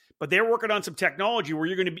 But they're working on some technology where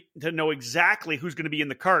you're going to know exactly who's going to be in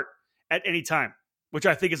the cart at any time, which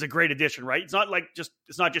I think is a great addition, right? It's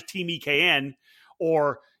not just Team EKN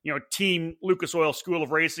or Team Lucas Oil School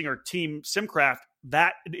of Racing or Team Simcraft.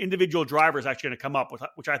 That individual driver is actually going to come up with,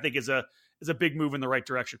 which I think is a big move in the right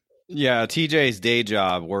direction. Yeah, TJ's day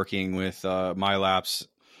job working with MyLapse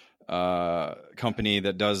company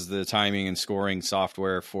that does the timing and scoring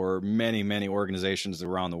software for many, many organizations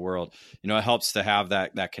around the world. It helps to have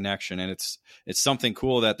that connection, and it's something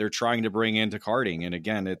cool that they're trying to bring into karting. And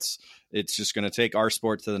again, it's just going to take our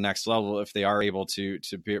sport to the next level if they are able to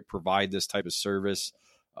provide this type of service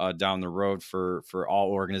down the road for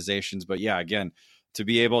all organizations. But yeah, again, to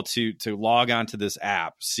be able to log onto this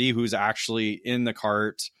app, see who's actually in the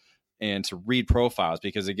cart, and to read profiles,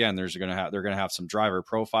 because again, they're going to have some driver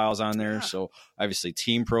profiles on there. Yeah. So obviously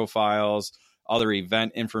team profiles, other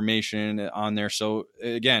event information on there. So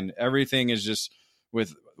again, everything is just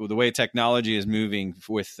with the way technology is moving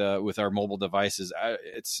with our mobile devices.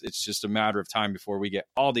 It's just a matter of time before we get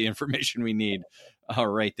all the information we need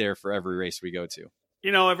right there for every race we go to.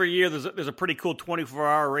 Every year there's a pretty cool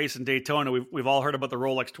 24-hour race in Daytona. We've all heard about the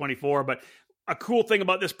Rolex 24, but a cool thing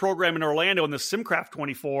about this program in Orlando and the Simcraft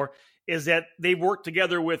 24 is that they work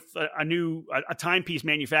together with a timepiece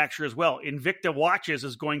manufacturer as well. Invicta Watches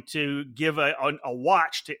is going to give a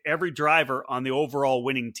watch to every driver on the overall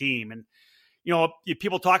winning team. And,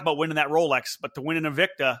 people talk about winning that Rolex, but to win an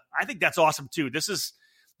Invicta, I think that's awesome too.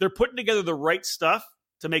 They're putting together the right stuff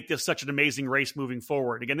to make this such an amazing race moving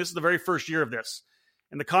forward. Again, this is the very first year of this.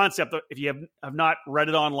 And the concept, if you have not read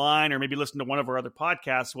it online or maybe listened to one of our other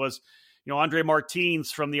podcasts, was, Andre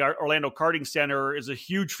Martins from the Orlando Karting Center is a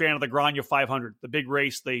huge fan of the Granja 500, the big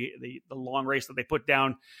race, the long race that they put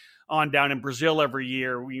down in Brazil every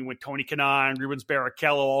year. When Tony Kanaan, Rubens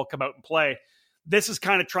Barrichello all come out and play. This is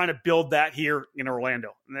kind of trying to build that here in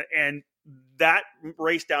Orlando. And that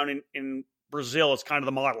race down in Brazil is kind of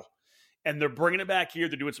the model. And they're bringing it back here.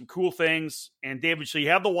 They're doing some cool things. And David, so you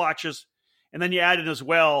have the watches, and then you add in as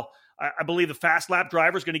well, I believe the fast lap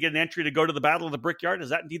driver is going to get an entry to go to the Battle of the Brickyard. Is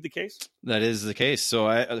that indeed the case? That is the case. So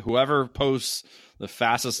whoever posts the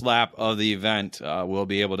fastest lap of the event will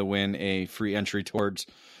be able to win a free entry towards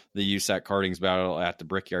the USAC Karting's battle at the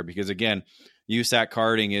Brickyard. Because again, USAC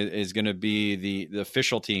Karting is going to be the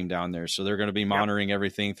official team down there. So they're going to be monitoring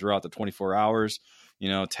everything throughout the 24 hours,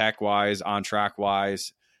 tech-wise,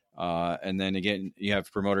 on-track-wise. And then again, you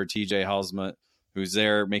have promoter TJ Halsma who's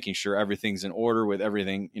there making sure everything's in order with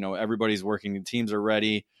everything. Everybody's working. The teams are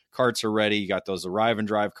ready. Carts are ready. You got those arrive and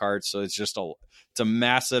drive carts. So it's just it's a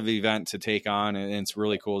massive event to take on. And it's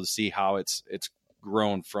really cool to see how it's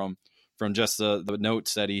grown from just the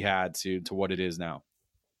notes that he had to what it is now.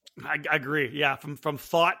 I agree. Yeah. From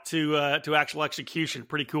thought to actual execution.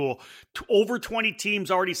 Pretty cool. Over 20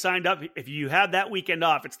 teams already signed up. If you had that weekend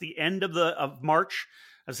off, it's the end of March.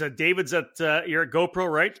 I said, David's you're at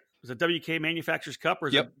GoPro, right? Is it WK Manufacturers Cup or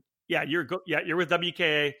is Yep. it? Yeah, you're with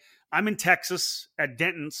WKA. I'm in Texas at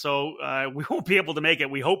Denton, so we won't be able to make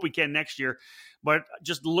it. We hope we can next year, but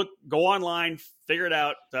just go online, figure it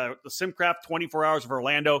out. The SimCraft 24 Hours of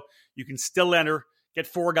Orlando. You can still enter. Get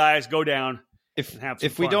 4 guys, go down.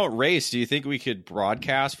 If we don't race, do you think we could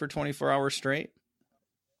broadcast for 24 hours straight?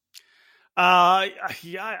 Yeah,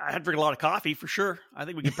 I had to drink a lot of coffee for sure. I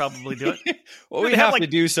think we could probably do it. Well, we'd have to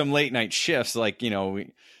do some late night shifts, like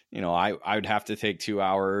I would have to take 2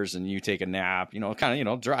 hours and you take a nap,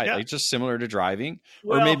 drive, like just similar to driving.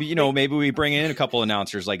 Or maybe we bring in a couple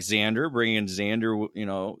announcers like Xander,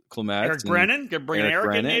 Clement, Eric Brennan, could bring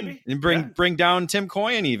Eric in maybe, and bring down Tim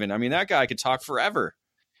Coyan even. I mean, that guy could talk forever.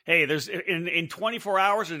 Hey, there's in 24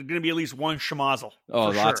 hours, there's going to be at least one schmozzle. Oh,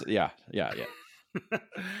 lots. Sure. Yeah.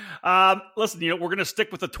 Listen, we're going to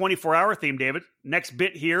stick with the 24-hour theme, David. Next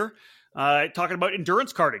bit here, talking about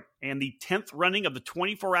endurance karting and the 10th running of the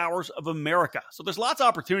 24 Hours of America. So there's lots of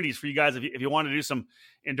opportunities for you guys if you want to do some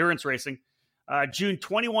endurance racing. June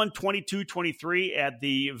 21, 22, 23 at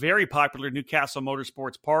the very popular Newcastle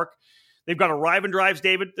Motorsports Park. They've got Arrive and Drives,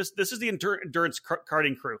 David. This is the endurance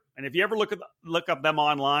karting crew. And if you ever look up them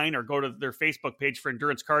online or go to their Facebook page for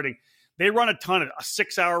endurance karting, they run a ton of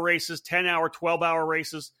 6-hour races, 10-hour, 12-hour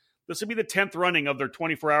races. This will be the 10th running of their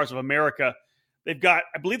 24 Hours of America. They've got,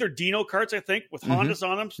 I believe they're Dino carts, I think, with Hondas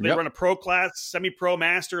on them. So they run a pro class, semi-pro,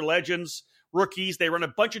 master, legends, rookies. They run a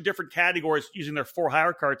bunch of different categories using their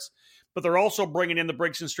 4-hire carts. But they're also bringing in the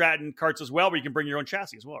Briggs & Stratton carts as well, where you can bring your own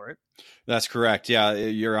chassis as well, right? That's correct. Yeah,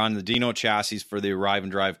 you're on the Dino chassis for the Arrive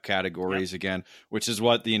and Drive categories again, which is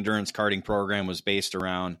what the endurance karting program was based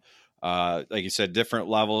around. Like you said, different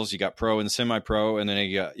levels. You got pro and semi-pro, and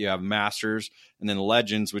then you have masters, and then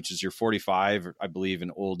legends, which is your 45, I believe,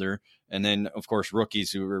 and older. And then, of course,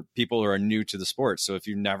 rookies, who are people who are new to the sport. So if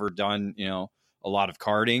you've never done, a lot of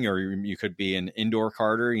karting, or you could be an indoor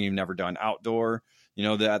karter, and you've never done outdoor,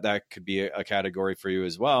 that could be a category for you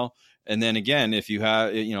as well. And then again, if you have,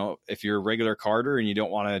 if you're a regular karter and you don't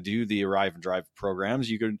want to do the Arrive and Drive programs,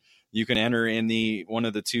 you can enter in one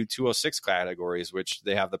of the 206 categories, which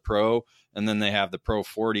they have the pro, and then they have the pro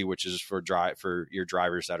 40, which is for your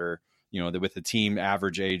drivers that are, with the team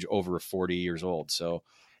average age over 40 years old. So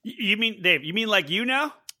you mean, Dave, like you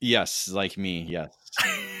now? Yes. Like me. Yes.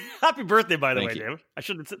 Happy birthday, by the way, you. David. I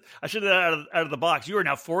should have out of the box. You are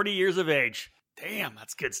now 40 years of age. Damn,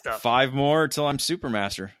 that's good stuff. 5 more till I'm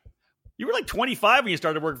Supermaster. You were like 25 when you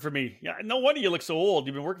started working for me. Yeah, no wonder you look so old.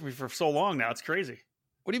 You've been working for me for so long now. It's crazy.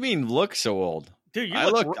 What do you mean look so old? Dude,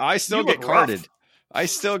 I still get carded. I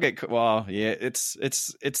still get, well, yeah, it's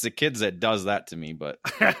the kids that does that to me, but.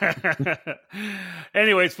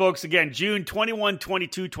 Anyways, folks, again, June 21,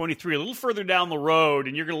 22, 23, a little further down the road,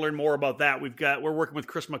 and you're going to learn more about that. We're working with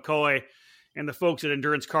Chris McCoy and the folks at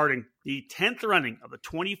Endurance Karting, the 10th running of the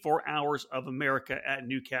 24 Hours of America at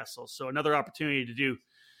Newcastle. So another opportunity to do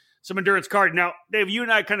some endurance karting. Now, Dave, you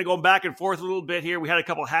and I kind of going back and forth a little bit here. We had a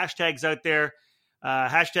couple hashtags out there.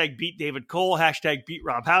 Hashtag beat David Cole, hashtag beat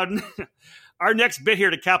Rob Howden. Our next bit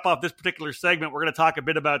here to cap off this particular segment, we're going to talk a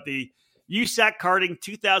bit about the USAC Karting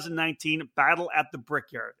 2019 Battle at the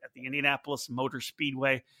Brickyard at the Indianapolis Motor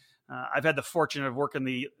Speedway. I've had the fortune of working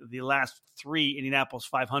the last 3 Indianapolis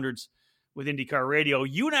 500s with IndyCar Radio.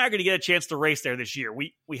 You and I are going to get a chance to race there this year.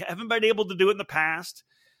 We haven't been able to do it in the past.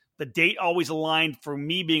 The date always aligned for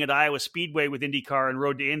me being at Iowa Speedway with IndyCar and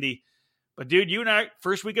Road to Indy. But, dude, you and I,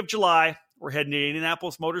 first week of July, we're heading to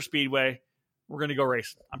Indianapolis Motor Speedway. We're going to go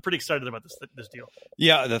racing. I'm pretty excited about this deal.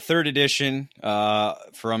 Yeah, the 3rd edition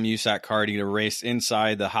from USAC Karting to race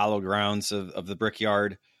inside the hollow grounds of the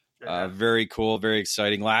Brickyard. Very cool, very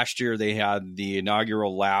exciting. Last year, they had the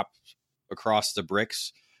inaugural lap across the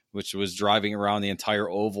bricks, which was driving around the entire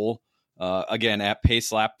oval, again, at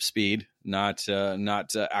pace lap speed, not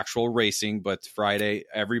actual racing, but Friday,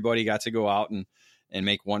 everybody got to go out and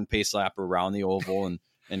make one pace lap around the oval and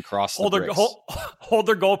cross the bricks. Hold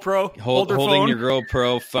their GoPro, holding phone. your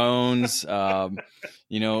GoPro phones.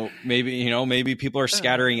 Maybe people are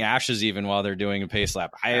scattering ashes even while they're doing a pace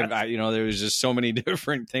lap. There was just so many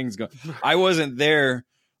different things going. I wasn't there.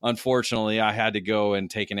 Unfortunately, I had to go and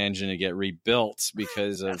take an engine to get rebuilt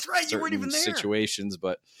because of certain situations.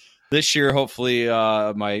 But this year, hopefully,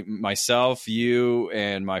 myself, you,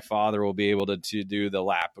 and my father will be able to do the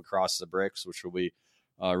lap across the bricks, which will be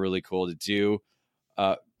really cool to do.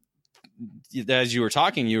 As you were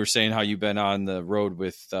talking, you were saying how you've been on the road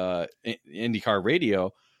with IndyCar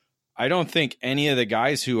Radio. I don't think any of the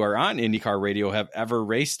guys who are on IndyCar Radio have ever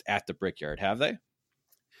raced at the Brickyard, have they?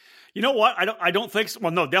 You know what? I don't think so.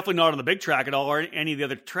 Well, no, definitely not on the big track at all, or any of the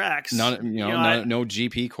other tracks. No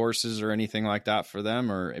GP courses or anything like that for them,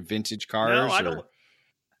 or vintage cars. No,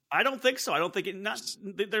 I don't think so. I don't think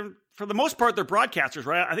they're, for the most part, they're broadcasters,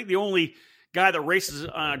 right? I think the only guy that races,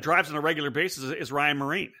 drives on a regular basis is Ryan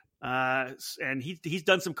Marine. And he's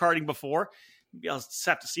done some karting before. I'll just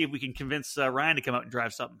have to see if we can convince Ryan to come out and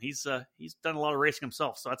drive something. He's done a lot of racing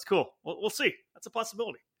himself, so that's cool. We'll see. That's a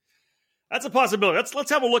possibility. Let's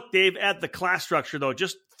have a look, Dave, at the class structure, though.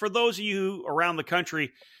 Just for those of you around the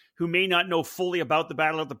country who may not know fully about the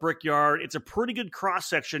Battle at the Brickyard, it's a pretty good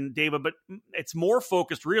cross-section, David, but it's more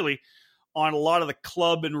focused, really, on a lot of the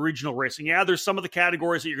club and regional racing. Yeah, there's some of the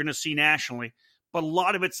categories that you're going to see nationally, but a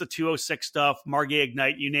lot of it's the 206 stuff, Margay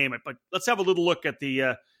Ignite, you name it. But let's have a little look at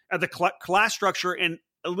the class structure and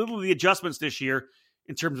a little of the adjustments this year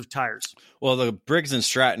in terms of tires. Well, the Briggs and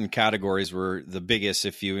Stratton categories were the biggest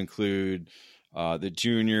if you include the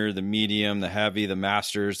junior, the medium, the heavy, the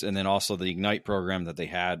masters, and then also the Ignite program that they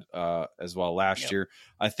had as well last year.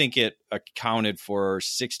 I think it accounted for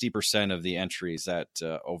 60% of the entries, that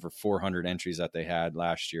over 400 entries that they had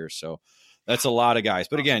last year. So that's a lot of guys.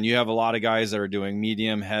 But again, you have a lot of guys that are doing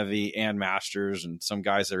medium, heavy, and masters, and some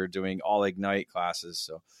guys that are doing all Ignite classes.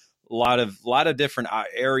 So a lot of different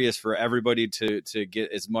areas for everybody to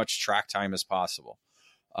get as much track time as possible.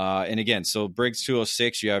 And again, so Briggs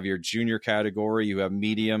 206, you have your junior category, you have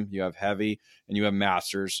medium, you have heavy, and you have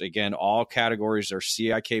masters. Again, all categories are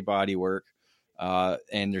CIK bodywork,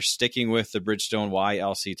 and they're sticking with the Bridgestone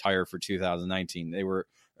YLC tire for 2019. They were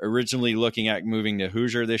originally looking at moving to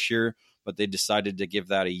Hoosier this year, but they decided to give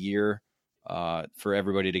that a year for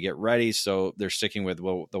everybody to get ready. So they're sticking with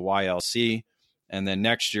the YLC, and then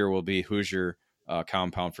next year will be Hoosier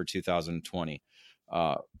compound for 2020.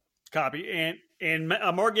 Copy. And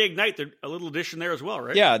Margay Ignite, they're a little addition there as well,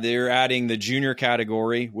 right? Yeah, they're adding the junior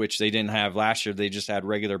category, which they didn't have last year. They just had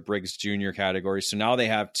regular Briggs junior category. So now they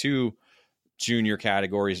have two junior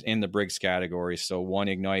categories in the Briggs category. So one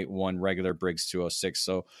Ignite, one regular Briggs 206.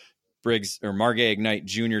 So Briggs or Margay Ignite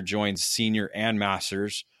Junior joins senior and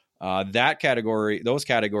masters. Those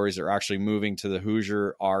categories are actually moving to the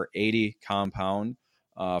Hoosier R80 compound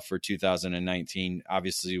for 2019.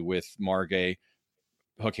 Obviously, with Margay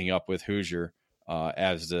hooking up with Hoosier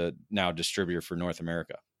as the now distributor for North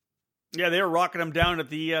America. Yeah, they were rocking them down at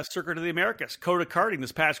the Circuit of the Americas, COTA Karting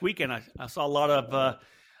this past weekend. I saw a lot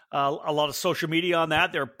of social media on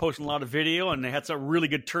that. They're posting a lot of video, and they had some really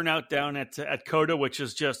good turnout down at COTA, which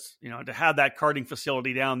is just, to have that karting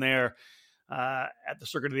facility down there at the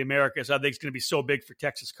Circuit of the Americas, I think it's going to be so big for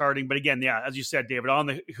Texas karting. But again, yeah, as you said, David, on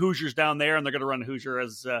the Hoosiers down there, and they're going to run Hoosier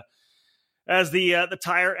as the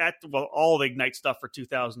tire at all the Ignite stuff for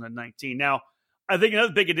 2019. Now, I think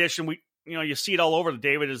another big addition, you see it all over,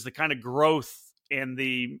 David, is the kind of growth and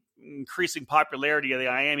the increasing popularity of the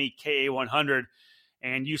IAME KA100,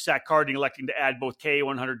 and USAC Karting electing to add both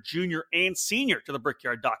KA100 Junior and Senior to the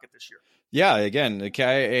Brickyard docket this year. Yeah, again, the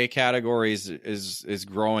KA category is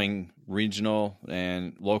growing regional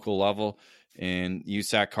and local level, and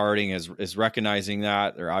USAC Karting is recognizing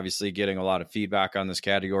that. They're obviously getting a lot of feedback on this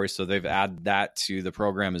category, so they've added that to the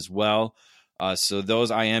program as well. So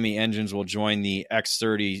those IAME engines will join the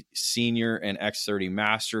X30 Senior and X30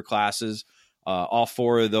 Master classes. All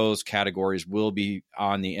four of those categories will be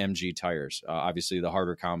on the MG tires, obviously the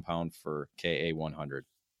harder compound for KA100.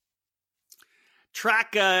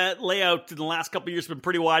 Track layout in the last couple of years has been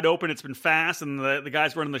pretty wide open. It's been fast, and the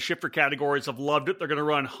guys running the shifter categories have loved it. They're going to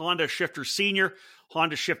run Honda Shifter Senior,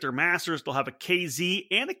 Honda Shifter Masters. They'll have a KZ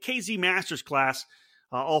and a KZ Masters class.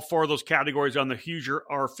 All four of those categories on the Hoosier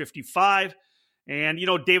R55. And,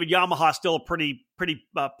 David, Yamaha still a pretty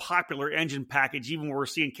popular engine package, even when we're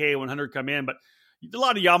seeing KA100 come in. But a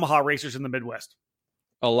lot of Yamaha racers in the Midwest.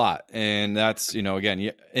 A lot. And that's,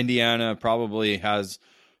 again, Indiana probably has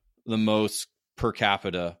the most per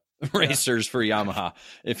capita racers for Yamaha.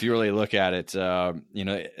 If you really look at it,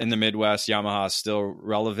 in the Midwest, Yamaha is still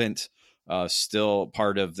relevant, still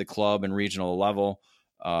part of the club and regional level.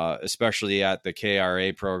 Especially at the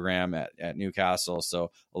KRA program at Newcastle.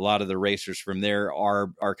 So a lot of the racers from there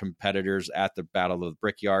are competitors at the Battle of the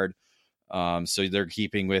Brickyard. So they're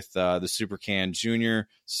keeping with the Super Can Junior,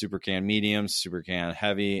 Super Can Medium, Super Can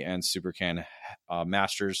Heavy, and Super Can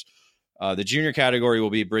Masters The junior category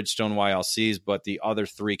will be Bridgestone YLCs, but the other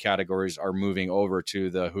 3 categories are moving over to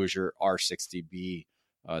the Hoosier R60B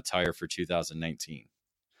tire for 2019.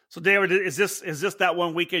 So, David, is this that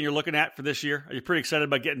one weekend you're looking at for this year? Are you pretty excited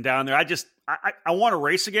about getting down there? I want to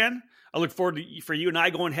race again. I look forward to for you and I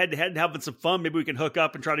going head to head and having some fun. Maybe we can hook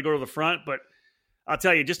up and try to go to the front. But I'll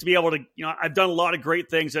tell you, just to be able to, I've done a lot of great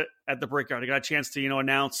things at the Brickyard. I got a chance to,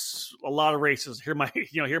 announce a lot of races. Hear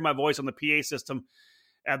my voice on the PA system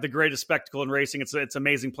at the greatest spectacle in racing. It's an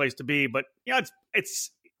amazing place to be. But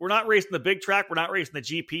it's we're not racing the big track. We're not racing the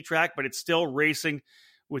GP track, but it's still racing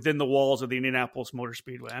within the walls of the Indianapolis Motor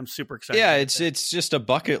Speedway. I'm super excited. Yeah, it's just a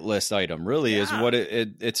bucket list item, really, is what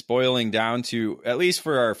it's boiling down to, at least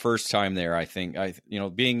for our first time there. I think,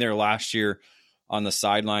 being there last year on the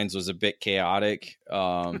sidelines was a bit chaotic,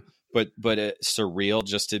 but it's surreal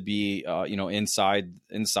just to be, inside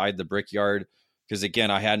the Brickyard. Because again,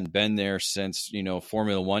 I hadn't been there since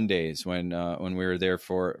Formula One days when we were there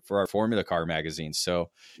for our Formula Car magazine. So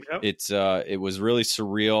it was really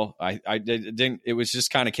surreal. I didn't. It was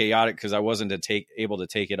just kind of chaotic because I wasn't able to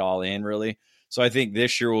take it all in really. So I think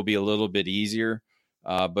this year will be a little bit easier.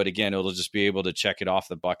 But again, it'll just be able to check it off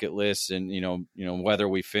the bucket list, and whether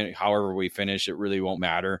we however we finish, it really won't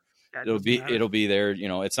matter. It'll be there.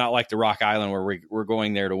 It's not like the Rock Island where we're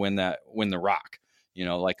going there to win the Rock.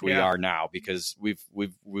 Like we are now, because we've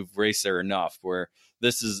raced there enough where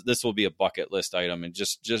this will be a bucket list item, and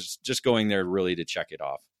just going there really to check it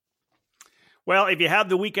off. Well, if you have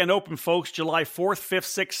the weekend open, folks, July 4th,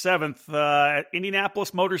 5th, 6th, 7th,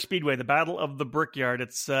 Indianapolis Motor Speedway, the Battle of the Brickyard.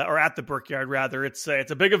 It's or at the Brickyard rather. It's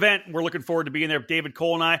a big event. We're looking forward to being there. David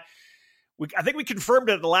Cole and I think we confirmed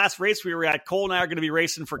it at the last race we were at. Cole and I are going to be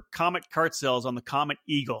racing for Comet Kart Sales on the Comet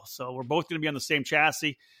Eagle, so we're both going to be on the same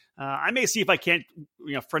chassis. I may see if I can't,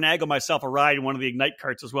 finagle myself a ride in one of the Ignite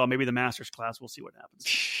carts as well. Maybe the Masters class. We'll see what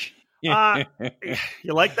happens.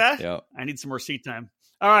 You like that? Yeah. I need some more seat time.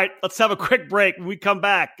 All right, let's have a quick break. When we come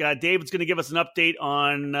back, David's going to give us an update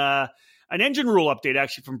on an engine rule update,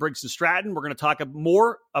 actually, from Briggs & Stratton. We're going to talk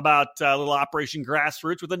more about little Operation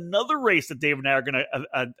Grassroots with another race that Dave and I are going to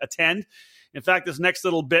attend. In fact, this next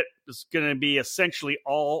little bit is going to be essentially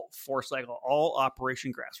all four-cycle, all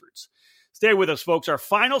Operation Grassroots. Stay with us, folks. Our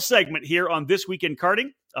final segment here on This Week in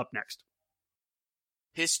Karting, up next.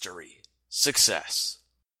 History, success,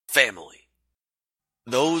 family.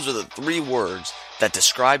 Those are the 3 words that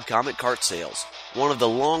describe Comet Kart Sales, one of the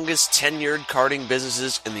longest tenured karting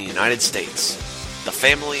businesses in the United States. The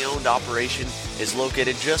family-owned operation is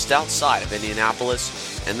located just outside of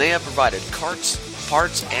Indianapolis, and they have provided karts,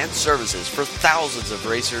 parts, and services for thousands of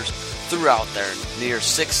racers throughout their near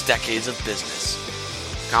 6 decades of business.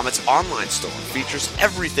 Comet's online store features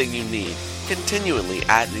everything you need, continually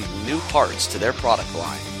adding new parts to their product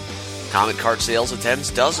line. Comet Kart Sales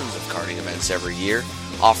attends dozens of karting events every year,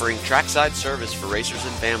 offering trackside service for racers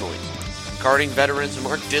and families. Karting veterans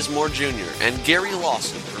Mark Dismore Jr. and Gary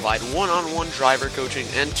Lawson provide one-on-one driver coaching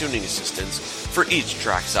and tuning assistance for each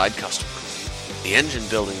trackside customer. The engine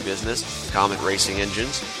building business, Comet Racing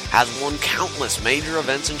Engines, has won countless major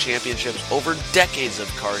events and championships over decades of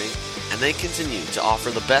karting, and they continue to offer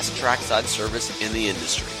the best trackside service in the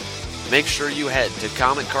industry. Make sure you head to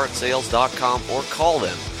CometKartSales.com or call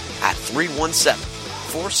them at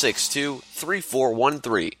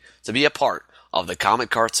 317-462-3413 to be a part of the Comet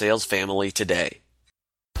Kart Sales family today.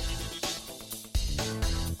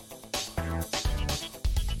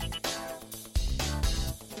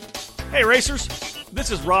 Hey racers,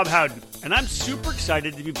 this is Rob Howden, and I'm super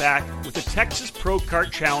excited to be back with the Texas Pro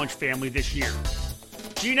Kart Challenge family this year.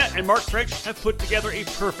 Gina and Mark French have put together a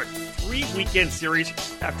perfect 3-weekend series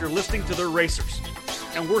after listening to their racers.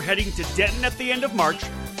 And we're heading to Denton at the end of March,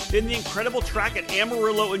 then the incredible track at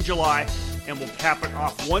Amarillo in July, and we'll cap it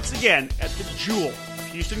off once again at the Jewel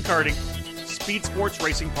of Houston Karting Speed Sports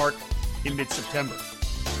Racing Park in mid-September.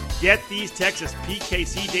 Get these Texas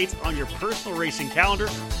PKC dates on your personal racing calendar,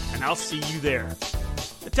 and I'll see you there.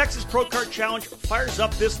 The Texas Pro Kart Challenge fires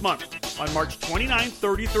up this month on March 29,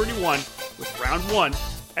 30, 31 with round 1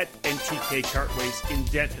 at NTK Kartways in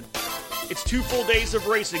Denton. It's 2 full days of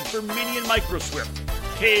racing for Mini and Micro Swift,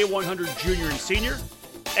 KA100 Junior and Senior,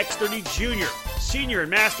 X30 Junior, Senior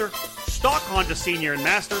and Master, Stock Honda Senior and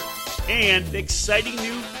Master, and the exciting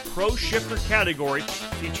new Pro Shifter category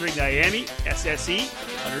featuring the IAME SSE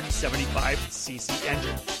 175cc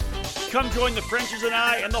engine. Come join the Frenches and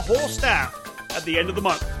I and the whole staff at the end of the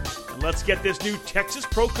month, and let's get this new Texas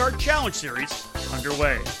Pro Kart Challenge series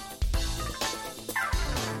underway.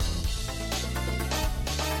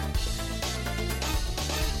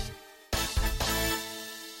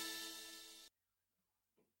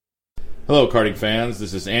 Hello, karting fans.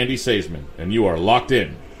 This is Andy Saisman, and you are locked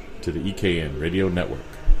in to the EKN Radio Network.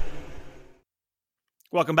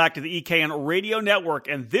 Welcome back to the EKN Radio Network,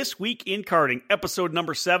 and This Week in Karting, episode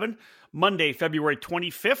number 7, Monday, February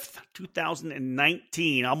 25th,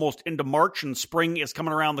 2019. Almost into March, and spring is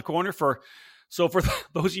coming around the corner. For those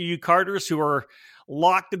of you karters who are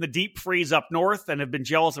locked in the deep freeze up north and have been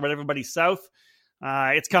jealous about everybody south,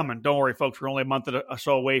 it's coming. Don't worry, folks. We're only a month or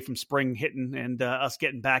so away from spring hitting and us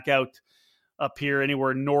getting back out up here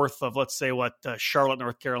anywhere north of, let's say, Charlotte,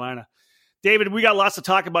 North Carolina. David, we got lots to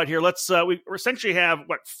talk about here. Let's we essentially have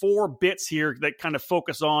 4 bits here that kind of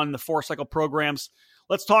focus on the 4-cycle programs.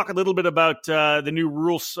 Let's talk a little bit about the new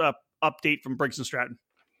rules update from Briggs & Stratton.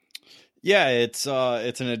 Yeah, it's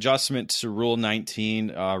an adjustment to Rule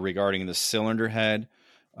 19 regarding the cylinder head.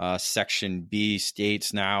 Section B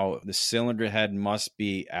states now the cylinder head must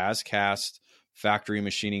be as cast. Factory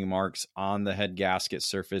machining marks on the head gasket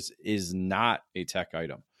surface is not a tech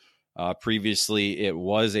item. Previously, it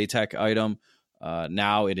was a tech item.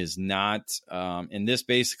 Now it is not. And this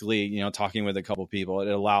basically, talking with a couple people, it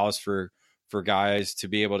allows for guys to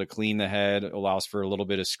be able to clean the head, allows for a little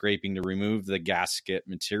bit of scraping to remove the gasket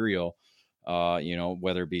material,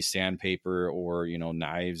 whether it be sandpaper or,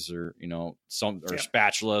 knives or,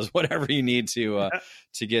 spatulas, whatever you need to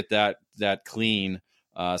get that clean.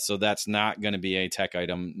 So that's not going to be a tech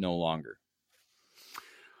item no longer.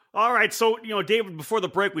 All right. So, David, before the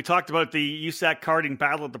break, we talked about the USAC karting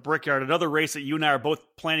battle at the Brickyard, another race that you and I are both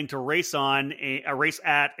planning to race on, a race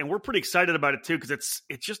at, and we're pretty excited about it too, because it's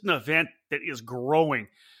just an event that is growing.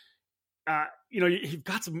 You've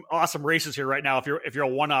got some awesome races here right now. If you're a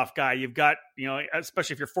one-off guy, you've got,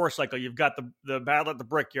 especially if you're 4-cycle, you've got the battle at the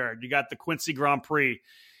Brickyard, you got the Quincy Grand Prix,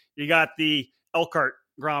 you got the Elkhart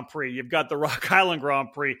Grand Prix, you've got the Rock Island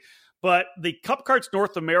Grand Prix, but the Cup Karts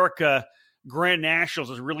North America Grand Nationals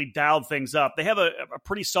has really dialed things up. They have a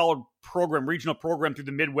pretty solid program, regional program through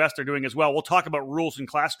the Midwest they're doing as well. We'll talk about rules and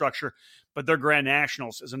class structure, but their Grand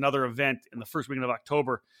Nationals is another event in the first weekend of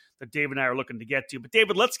October that Dave and I are looking to get to. But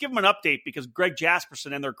David, let's give them an update, because Greg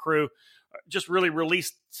Jasperson and their crew just really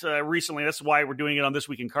released recently. That's why we're doing it on This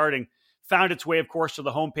Week in Karting. Found its way, of course, to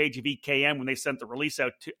the homepage of EKN when they sent the release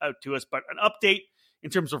out to us. But an update in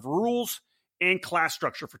terms of rules and class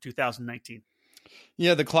structure for 2019.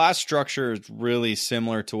 Yeah, the class structure is really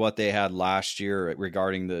similar to what they had last year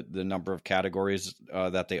regarding the number of categories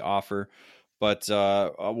that they offer. But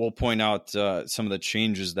we'll point out some of the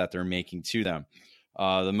changes that they're making to them.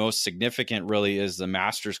 The most significant really is the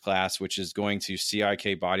Masters class, which is going to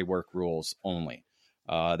CIK bodywork rules only.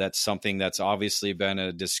 That's something that's obviously been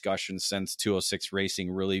a discussion since 206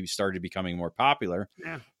 racing really started becoming more popular.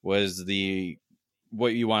 Yeah. Was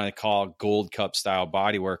what you want to call Gold Cup style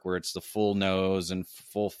bodywork, where it's the full nose and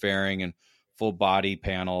full fairing and full body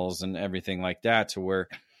panels and everything like that, to where,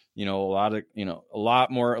 a lot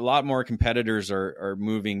more competitors are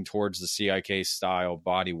moving towards the CIK style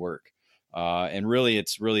bodywork. And really,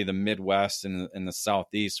 it's really the Midwest and the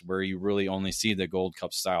Southeast where you really only see the Gold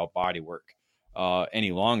Cup style bodywork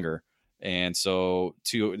any longer. And so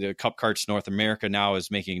the Cup Karts North America now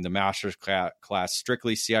is making the Masters class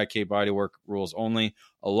strictly CIK bodywork rules only,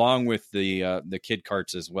 along with the Kid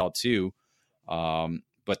Karts as well too.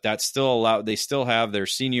 But that's still allowed. They still have their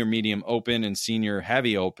Senior Medium Open and Senior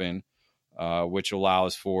Heavy Open, which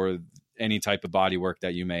allows for any type of bodywork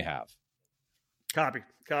that you may have. Copy.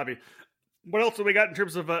 What else do we got in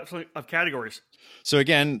terms of categories? So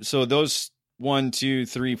again, those 1, 2,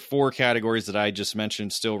 3, 4 categories that I just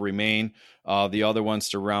mentioned still remain. The other ones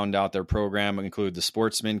to round out their program include the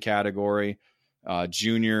Sportsman category,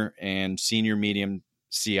 Junior and Senior Medium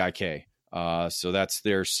CIK. So that's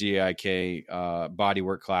their CIK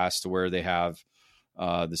bodywork class, to where they have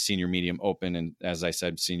the Senior Medium Open and, as I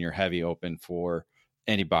said, Senior Heavy Open for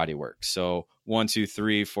any bodywork. So 1, 2,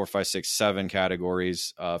 3, 4, 5, 6, 7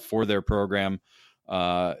 categories for their program.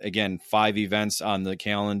 Again, 5 events on the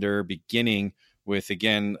calendar, beginning with,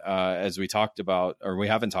 again, as we talked about, or we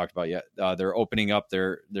haven't talked about yet, they're opening up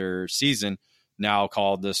their season now,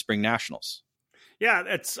 called the Spring Nationals.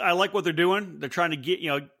 Yeah, I like what they're doing. They're trying to get,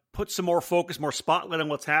 put some more focus, more spotlight on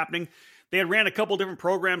what's happening. They had ran a couple different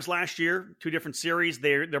programs last year, 2 different series.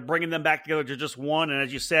 They're bringing them back together to just one. And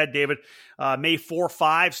as you said, David, May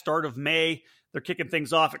 4-5, start of May, they're kicking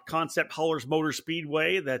things off at Concept Hullers Motor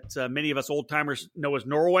Speedway, that many of us old-timers know as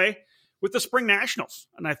Norway, with the Spring Nationals.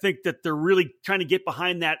 And I think that they're really trying to get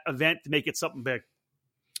behind that event to make it something big.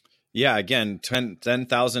 Yeah, again,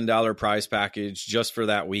 $10,000 prize package just for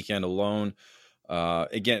that weekend alone.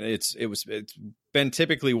 Again, it's been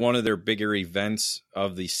typically one of their bigger events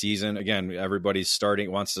of the season. Again, everybody's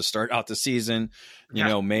wants to start out the season. You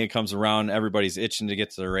know, May comes around, everybody's itching to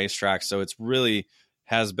get to the racetrack. So it's really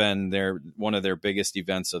has been one of their biggest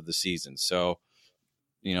events of the season. So,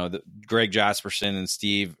 you know, Greg Jasperson and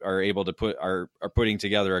Steve are able to are putting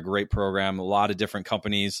together a great program. A lot of different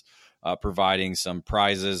companies providing some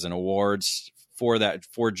prizes and awards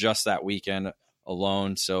for just that weekend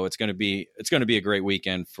alone. So it's going to be a great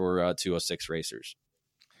weekend for 206 racers.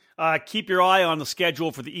 Keep your eye on the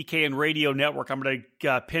schedule for the EKN Radio Network. I'm going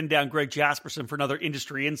to pin down Greg Jasperson for another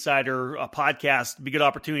Industry Insider podcast. It'd be a good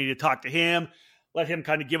opportunity to talk to him. Let him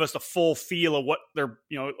kind of give us a full feel of what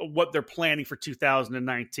they're planning for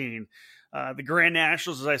 2019. The Grand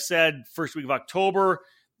Nationals, as I said, first week of October.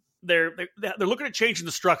 They're looking at changing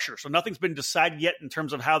the structure, so nothing's been decided yet in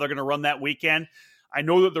terms of how they're going to run that weekend. I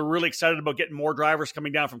know that they're really excited about getting more drivers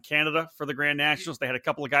coming down from Canada for the Grand Nationals. They had a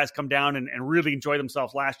couple of guys come down and really enjoy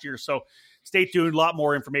themselves last year. So stay tuned. A lot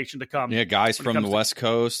more information to come. Yeah, guys from the West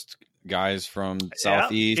Coast, guys from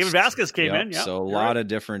Southeast. David Vasquez came in. Yeah. So a lot of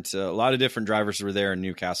different drivers were there in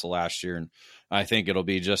Newcastle last year, and I think it'll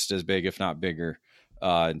be just as big, if not bigger,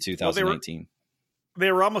 in 2019. They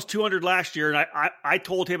were almost 200 last year, and I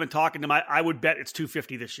told him and talking to him, I would bet it's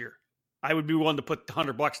 250 this year. I would be willing to put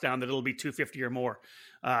 $100 down that it'll be 250 or more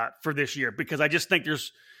for this year, because I just think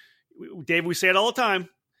Dave, we say it all the time,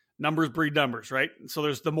 numbers breed numbers, right? So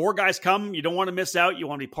there's the more guys come, you don't want to miss out. You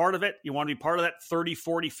want to be part of it. You want to be part of that 30,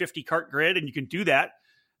 40, 50 cart grid, and you can do that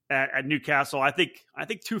at Newcastle. I think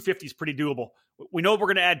 250 is pretty doable. We know we're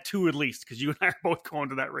going to add 2 at least, because you and I are both going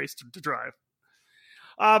to that race to drive.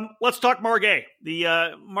 Let's talk Margay. The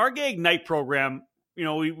Margay Ignite program. You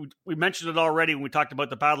know, we mentioned it already when we talked about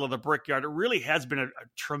the Battle of the Brickyard. It really has been a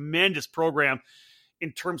tremendous program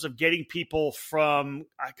in terms of getting people from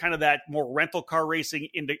kind of that more rental car racing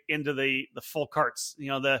into the full carts. You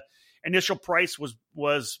know, the initial price was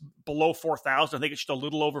below $4,000. I think it's just a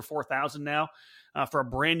little over $4,000 now for a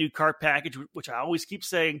brand new cart package, which I always keep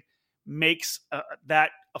saying makes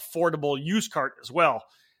that affordable used cart as well.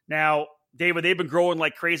 Now, David, they've been growing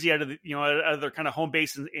like crazy out of their kind of home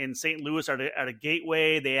base in St. Louis, out of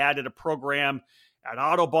Gateway. They added a program at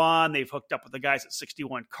Autobahn. They've hooked up with the guys at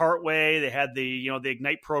 61 Cartway. They had the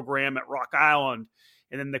Ignite program at Rock Island,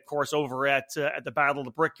 and then of course over at the Battle of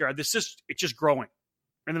the Brickyard. It's just growing.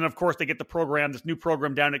 And then of course they get this new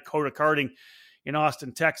program down at Coda Karting in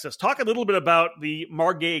Austin, Texas. Talk a little bit about the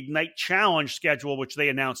Margay Ignite Challenge schedule, which they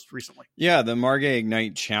announced recently. Yeah, the Margay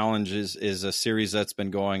Ignite Challenge is a series that's been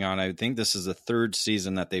going on. I think this is the 3rd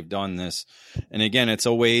season that they've done this. And again, it's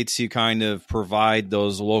a way to kind of provide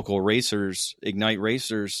those local racers, Ignite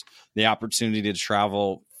racers, the opportunity to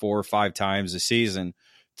travel 4 or 5 times a season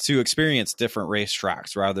to experience different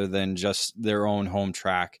racetracks rather than just their own home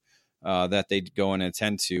track that they go and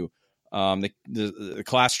attend to. The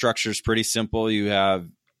class structure is pretty simple. You have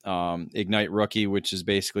Ignite Rookie, which is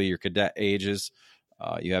basically your cadet ages.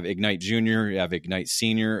 You have Ignite Junior, you have Ignite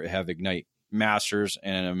Senior, you have Ignite Masters,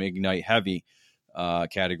 and an Ignite Heavy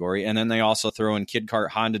category. And then they also throw in Kid Kart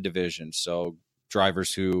Honda division. So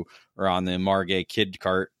drivers who are on the Margay Kid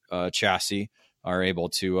Kart chassis are able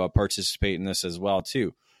to participate in this as well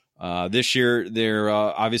too. This year, they're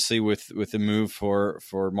obviously with the move for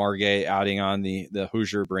Margay adding on the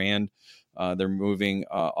Hoosier brand. They're moving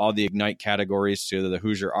all the Ignite categories to the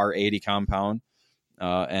Hoosier R80 compound,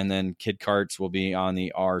 and then Kid Karts will be on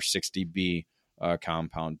the R60B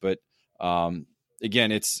compound. But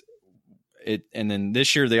again, and then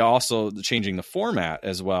this year they also changing the format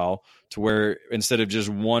as well to where instead of just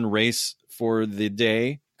one race for the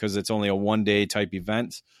day, because it's only a 1-day type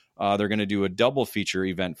event. They're going to do a double feature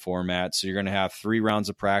event format. So you're going to have 3 rounds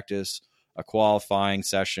of practice, a qualifying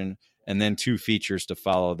session, and then 2 features to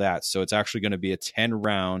follow that. So it's actually going to be a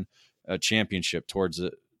 10-round championship towards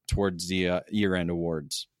the year-end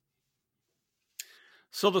awards.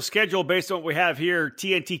 So the schedule, based on what we have here,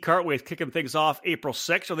 TNT Kartway is kicking things off April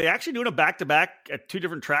 6th. Are they actually doing a back-to-back at 2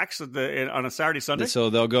 different tracks on a Saturday, Sunday?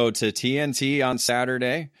 So they'll go to TNT on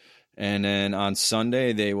Saturday, and then on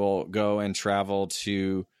Sunday they will go and travel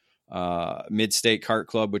to Mid-State Kart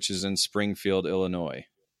Club, which is in Springfield, Illinois.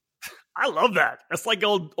 I love that. That's like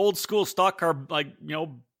old school stock car,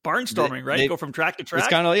 barnstorming, right? Go from track to track. It's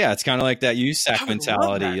kind of like that USAC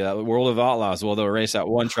mentality, World of Outlaws. Well, they'll race at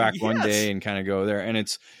one track one day and kind of go there. And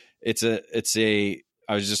it's a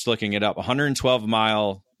I was just looking it up,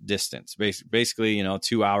 112-mile distance, basically,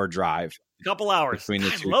 2-hour drive, a couple hours between the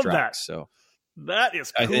 2 love tracks. That. So that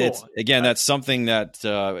is cool. That's something that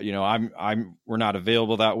we're not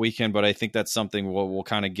available that weekend, but I think that's something we'll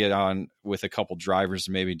kind of get on with a couple drivers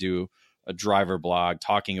and maybe do a driver blog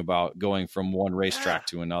talking about going from one racetrack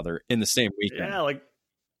to another in the same weekend. Yeah, like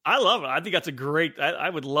I love it. I think that's a great. I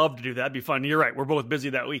would love to do that. It'd be fun. You're right. We're both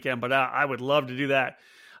busy that weekend, but I would love to do that.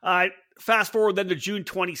 Fast forward then to June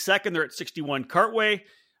 22nd. They're at 61 Cartway.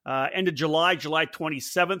 End of July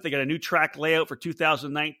 27th. They got a new track layout for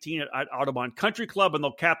 2019 at Audubon Country Club, and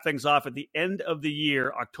they'll cap things off at the end of the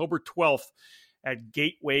year, October 12th, at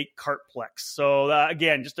Gateway Kartplex. So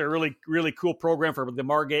again, just a really, really cool program for the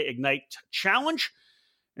Margay Ignite Challenge.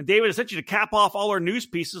 And David, essentially to cap off all our news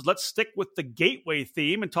pieces, let's stick with the Gateway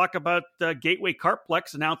theme and talk about Gateway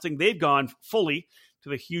Kartplex announcing they've gone fully to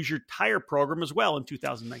the Hoosier Tire program as well in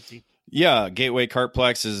 2019. Yeah, Gateway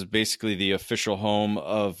Kartplex is basically the official home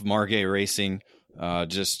of Margay Racing,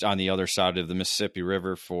 just on the other side of the Mississippi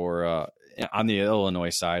River on the Illinois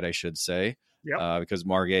side, I should say, because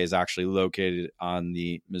Margay is actually located on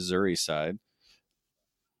the Missouri side.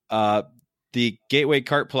 The Gateway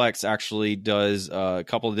Kartplex actually does a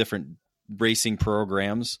couple of different racing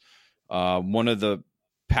programs. One of the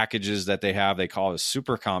packages that they have, they call it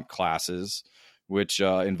Super Comp classes, which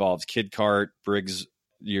involves Kid Kart, Briggs,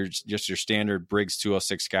 your standard Briggs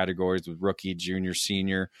 206 categories with rookie, junior,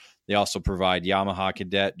 senior. They also provide Yamaha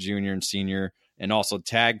Cadet, junior and senior, and also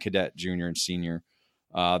Tag Cadet, junior and senior.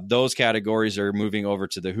 Those categories are moving over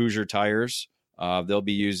to the Hoosier tires. They'll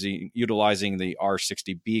be utilizing the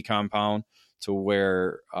R60B compound, to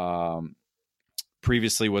where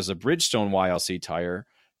previously was a Bridgestone YLC tire,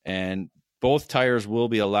 and both tires will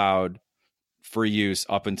be allowed for use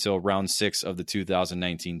up until round 6 of the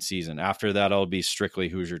 2019 season. After that, it'll be strictly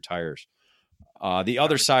Hoosier tires. The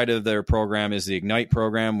other side of their program is the Ignite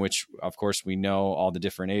program, which of course we know all the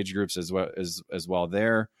different age groups as well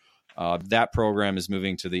there. That program is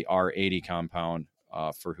moving to the R80 compound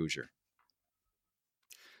for Hoosier.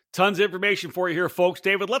 Tons of information for you here, folks.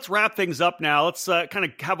 David, let's wrap things up now. Let's kind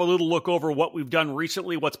of have a little look over what we've done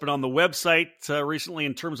recently, what's been on the website recently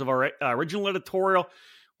in terms of our original editorial.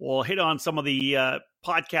 We'll hit on some of the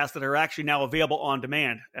podcasts that are actually now available on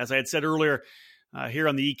demand. As I had said earlier, here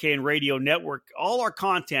on the EKN Radio Network, all our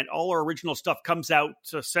content, all our original stuff comes out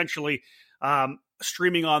essentially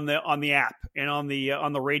streaming on the app and on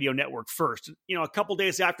the radio network first. You know, a couple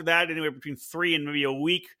days after that, anywhere between 3 and maybe a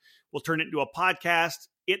week, we'll turn it into a podcast.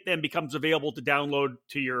 It then becomes available to download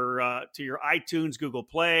to your iTunes, Google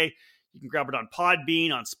Play. You can grab it on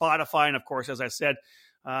Podbean, on Spotify, and of course, as I said,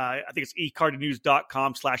 I think it's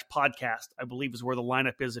ekartingnews.com/podcast, I believe is where the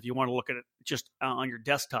lineup is if you want to look at it just on your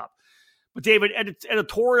desktop. But David,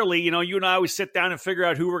 editorially, you know, you and I always sit down and figure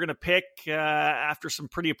out who we're going to pick after some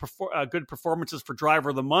pretty good performances for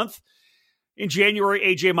Driver of the Month. In January,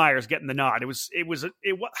 AJ Myers getting the nod. I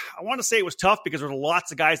want to say it was tough because there were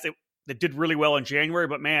lots of guys that did really well in January,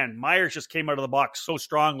 but man, Myers just came out of the box so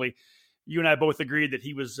strongly. You and I both agreed that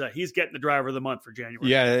he's getting the Driver of the Month for January.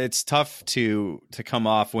 Yeah, it's tough to come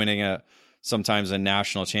off winning sometimes a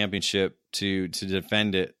national championship to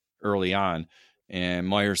defend it early on, and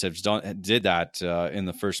Myers did that in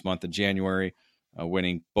the first month of January,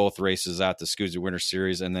 winning both races at the SCUSA Winter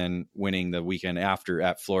Series and then winning the weekend after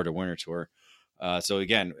at Florida Winter Tour. So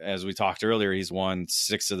again, as we talked earlier, he's won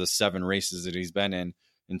 6 of the 7 races that he's been in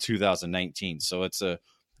 2019. So it's a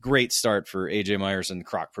great start for AJ Myers and the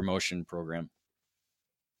Croc Promotion program.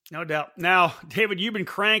 No doubt. Now, David, you've been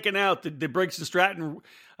cranking out the Briggs & Stratton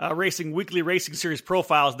Racing Weekly Racing Series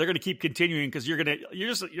profiles. They're going to keep continuing because you're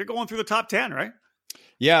going through the top 10, right?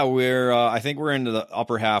 Yeah, I think we're into the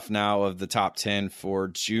upper half now of the top 10 for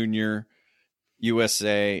Junior,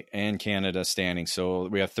 USA, and Canada standings. So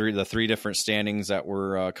we have the three different standings that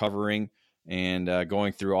we're covering, and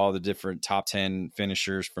going through all the different top 10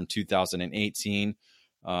 finishers from 2018.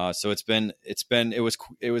 So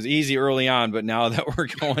it was easy early on, but now that we're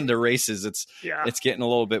going to races, it's getting a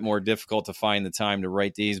little bit more difficult to find the time to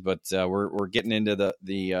write these. But we're getting into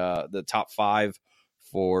the top 5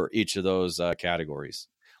 for each of those categories.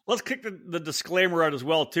 Let's kick the disclaimer out as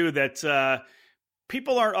well too that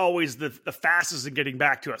people aren't always the fastest in getting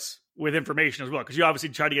back to us with information as well, because you obviously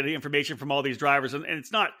try to get information from all these drivers, and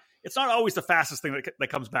it's not always the fastest thing that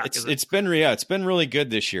comes back. It's been really good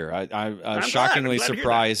this year. I'm shockingly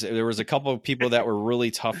surprised. There was a couple of people that were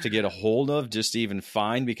really tough to get a hold of, just to even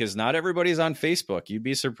find, because not everybody's on Facebook. You'd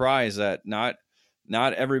be surprised that not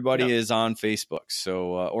everybody is on Facebook.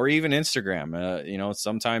 So or even Instagram.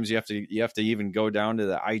 Sometimes you have to even go down to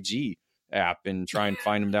the IG app and try and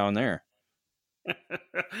find them down there.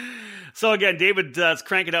 So again, David is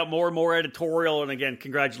cranking out more and more editorial. And again,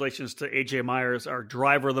 congratulations to AJ Myers, our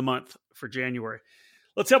Driver of the Month for January.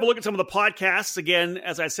 Let's have a look at some of the podcasts. Again,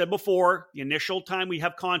 as I said before, the initial time we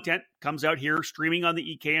have content comes out here streaming on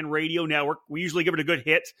the EKN Radio Network. We usually give it a good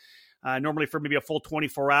hit. normally for maybe a full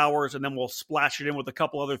 24 hours, and then we'll splash it in with a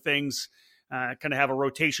couple other things, kind of have a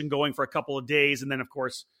rotation going for a couple of days. And then, of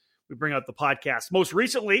course, we bring out the podcast. Most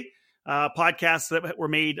recently, podcasts that were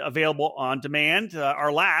made available on demand,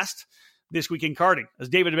 our last, This Week in Karting. As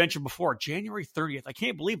David mentioned before, January 30th. I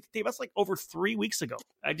can't believe, Dave, that's like over 3 weeks ago.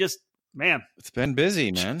 Man. It's been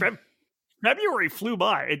busy, man. February flew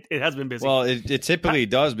by. It has been busy. Well, it typically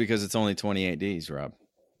does because it's only 28 days, Rob.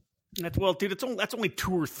 Dude, that's only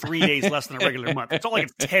 2 or 3 days less than a regular month. It's not like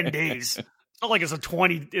it's 10 days. It's not like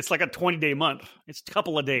it's like a 20-day month. It's a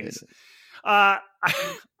couple of days.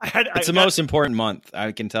 It's the most important month.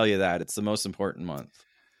 I can tell you that. It's the most important month.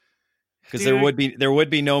 Because there would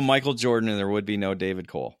be no Michael Jordan and there would be no David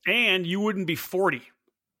Cole. And you wouldn't be 40.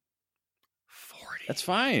 40. That's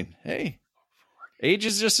fine. Hey. Age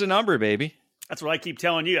is just a number, baby. That's what I keep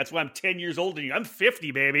telling you. That's why I'm 10 years older than you. I'm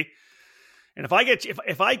 50, baby. And if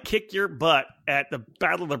I kick your butt at the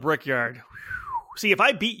Battle of the Brickyard, see, if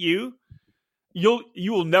I beat you, you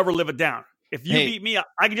will never live it down. If you beat me,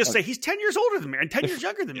 I can just say he's 10 years older than me and 10 years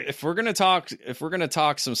younger than me. If we're gonna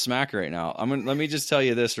talk some smack right now, let me just tell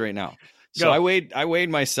you this right now. So Go. I weighed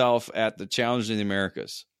myself at the Challenge of the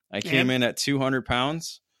Americas. I came in at 200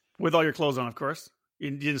 pounds with all your clothes on, of course.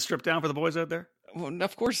 You didn't strip down for the boys out there. Well,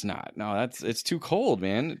 of course not. No, it's too cold,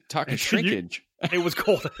 man. Talking shrinkage. It was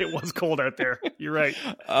cold. It was cold out there. You're right.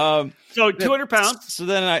 So 200 pounds. So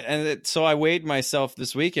then I weighed myself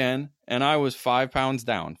this weekend, and I was 5 pounds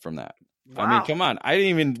down from that. Wow. I mean, come on. I didn't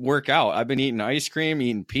even work out. I've been eating ice cream,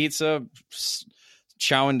 eating pizza,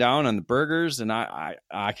 chowing down on the burgers, and I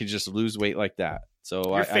could just lose weight like that.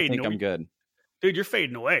 So I think I'm good. Dude, you're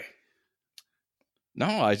fading away.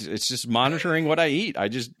 No, it's just monitoring what I eat.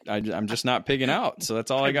 I'm just not pigging out. So that's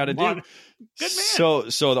all I got to do. Good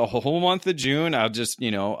man. So the whole month of June, I'll just,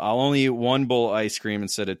 I'll only eat one bowl of ice cream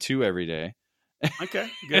instead of 2 every day. Okay,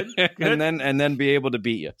 good. and then be able to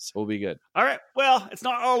beat you. So we'll be good. All right. Well, it's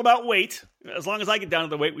not all about weight. As long as I get down to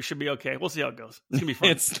the weight, we should be okay. We'll see how it goes. It's gonna be fun.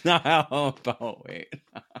 It's not all about weight.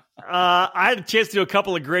 I had a chance to do a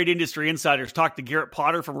couple of great industry insiders. Talk to Garrett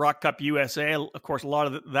Potter from Rock Cup USA. Of course,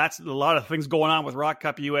 that's a lot of things going on with Rock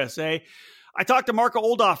Cup USA. I talked to Marco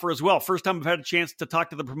Oldoffer as well. First time I've had a chance to talk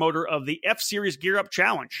to the promoter of the F-Series Gear Up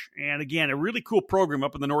Challenge. And again, a really cool program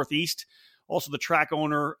up in the Northeast. Also the track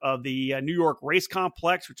owner of the New York Race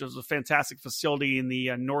Complex, which is a fantastic facility in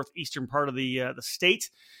the northeastern part of the state.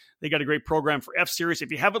 They got a great program for F-Series.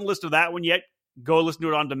 If you haven't listened to that one yet, go listen to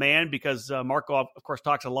it on demand because Marco, of course,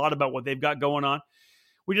 talks a lot about what they've got going on.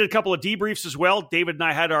 We did a couple of debriefs as well. David and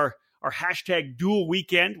I had our hashtag dual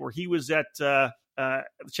weekend where he was at the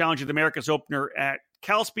Challenge of the Americas opener at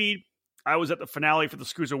Cal Speed. I was at the finale for the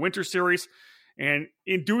SCUSA Winter Series. And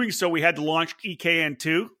in doing so, we had to launch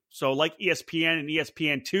EKN2. So like ESPN and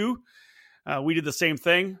ESPN2, we did the same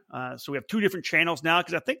thing. So we have 2 different channels now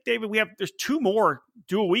because I think, David, there's 2 more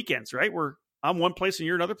dual weekends, right? I'm one place and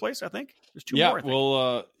you're another place, I think. There's 2 more.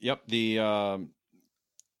 The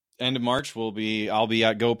end of March I'll be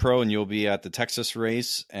at GoPro and you'll be at the Texas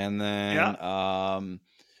race, and then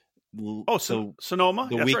Sonoma.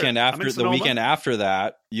 The weekend after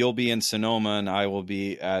that, you'll be in Sonoma and I will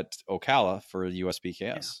be at Ocala for USBKS.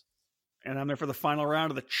 Yeah. And I'm there for the final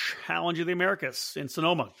round of the Challenge of the Americas in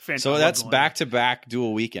Sonoma. Fantastic. So that's back-to-back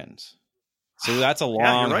dual weekends. So that's a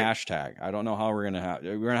long hashtag. I don't know how we're gonna have.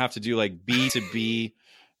 We're gonna have to do like B2B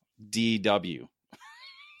DW.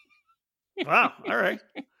 Wow! All right,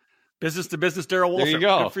 business to business, Darrell Wolf. There you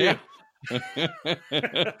go. Good for you.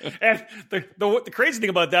 And the crazy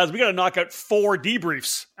thing about that is we got to knock out 4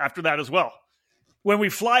 debriefs after that as well. When we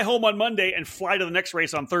fly home on Monday and fly to the next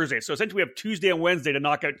race on Thursday. So essentially we have Tuesday and Wednesday to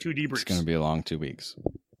knock out 2 debriefs. It's going to be a long 2 weeks.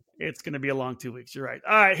 It's going to be a long 2 weeks. You're right.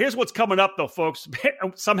 All right, here's what's coming up, though, folks.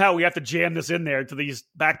 Somehow we have to jam this in there to these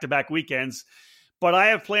back-to-back weekends. But I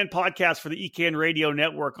have planned podcasts for the EKN Radio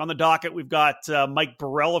Network. On the docket, we've got Mike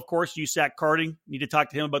Burrell, of course, USAC Karting. Need to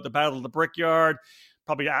talk to him about the Battle of the Brickyard.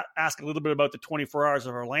 Probably ask a little bit about the 24 Hours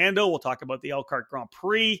of Orlando. We'll talk about the Elkhart Grand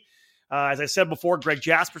Prix. As I said before, Greg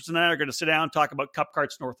Jasperson and I are going to sit down and talk about Cup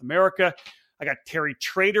Karts North America. I got Terry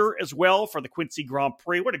Trader as well for the Quincy Grand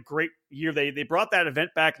Prix. What a great year. They brought that event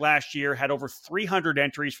back last year, had over 300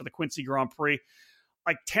 entries for the Quincy Grand Prix,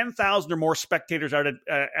 like 10,000 or more spectators out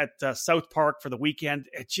at South Park for the weekend.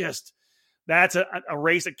 That's a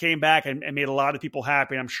race that came back and made a lot of people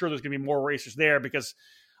happy. I'm sure there's going to be more racers there because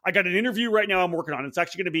I got an interview right now I'm working on. It's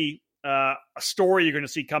actually going to be a story you're going to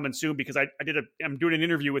see coming soon because I'm doing an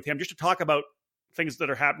interview with him just to talk about things that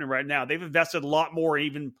are happening right now. They've invested a lot more,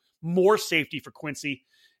 even more safety for Quincy.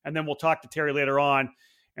 And then we'll talk to Terry later on.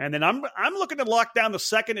 And then I'm looking to lock down the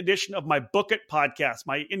second edition of my Book It podcast,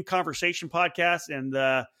 my In Conversation podcast. And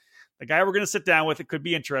the guy we're going to sit down with, it could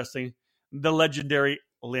be interesting, the legendary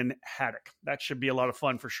Lynn Haddock. That should be a lot of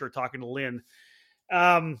fun for sure, talking to Lynn.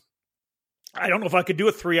 I don't know if I could do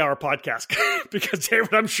a 3-hour podcast because,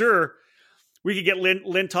 David, I'm sure we could get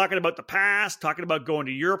Lynn talking about the past, talking about going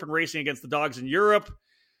to Europe and racing against the dogs in Europe.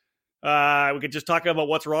 We could just talk about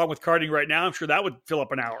what's wrong with karting right now. I'm sure that would fill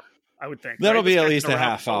up an hour, I would think. That'll be at least a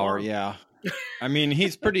half hour, yeah. I mean,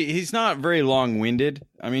 he's not very long-winded.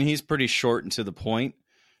 I mean, he's pretty short and to the point.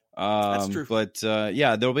 That's true. But,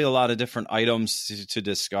 there'll be a lot of different items to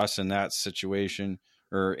discuss in that situation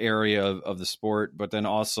or area of the sport. But then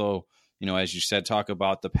also, as you said, talk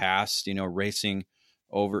about the past, racing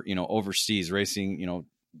overseas, racing,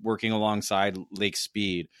 working alongside Lake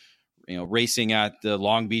Speed, racing at the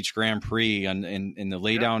Long Beach Grand Prix and in the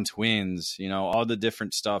Laydown Twins, all the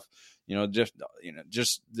different stuff,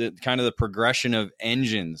 just the kind of the progression of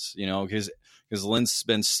engines, because Lynn's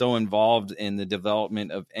been so involved in the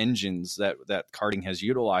development of engines that karting has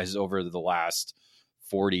utilized over the last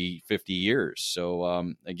 40, 50 years.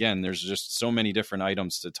 So again, there's just so many different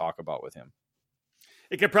items to talk about with him.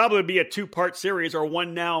 It could probably be a 2-part series or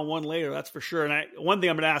one now and one later. That's for sure. And one thing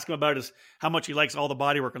I'm going to ask him about is how much he likes all the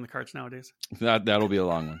bodywork on the karts nowadays. That'll be a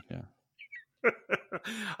long one. Yeah.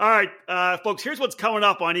 All right, folks, here's what's coming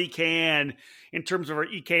up on EKN in terms of our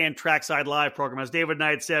EKN Trackside Live program. As David and I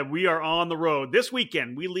had said, we are on the road. This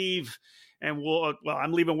weekend, we leave, and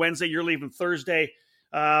I'm leaving Wednesday, you're leaving Thursday.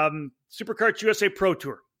 Superkarts USA Pro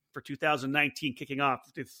Tour for 2019 kicking off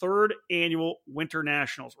the 3rd annual Winter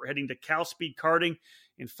Nationals. We're heading to Cal Speed Karting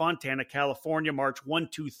in Fontana, California, March 1,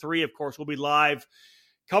 2, 3. Of course, we'll be live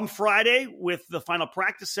come Friday with the final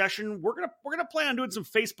practice session. We're gonna plan on doing some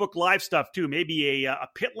Facebook Live stuff too. Maybe a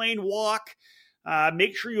pit lane walk.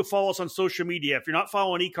 Make sure you follow us on social media. If you're not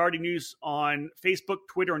following eKarting News on Facebook,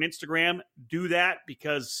 Twitter, and Instagram, do that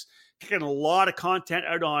because we're getting a lot of content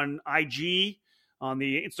out on IG, on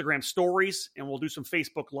the Instagram stories, and we'll do some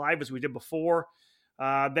Facebook Live as we did before.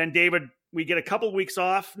 Then, David, we get a couple of weeks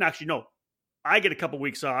off. No, actually, no. I get a couple of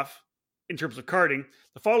weeks off in terms of karting.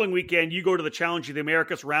 The following weekend, you go to the Challenge of the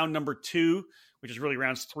Americas, round number 2, which is really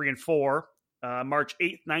rounds 3 and 4, March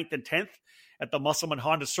 8th, 9th, and 10th at the Musselman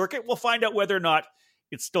Honda Circuit. We'll find out whether or not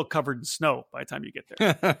it's still covered in snow by the time you get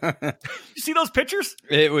there. You see those pictures?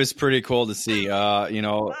 It was pretty cool to see,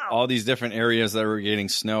 wow. All these different areas that were getting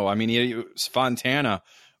snow. I mean, Fontana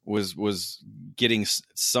was getting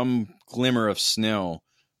some glimmer of snow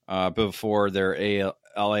before their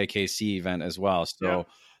LAKC event as well. So,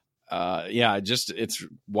 it's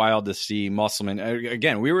wild to see Musselman.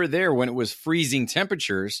 Again, we were there when it was freezing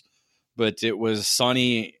temperatures, but it was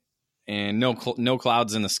sunny and no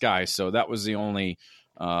clouds in the sky. So that was the only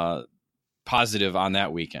positive on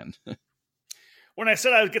that weekend. When I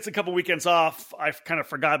said I would get a couple weekends off, I kind of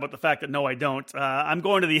forgot about the fact that no, I don't. I'm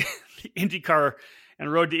going to the IndyCar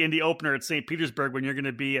and Road to Indy opener at St. Petersburg when you're going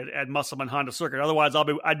to be at Musselman Honda Circuit. Otherwise,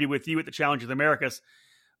 I'd be with you at the Challenge of the Americas.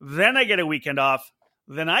 Then I get a weekend off.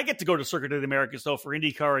 Then I get to go to Circuit of the Americas, though, for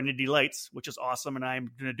IndyCar and Indy Lights, which is awesome. And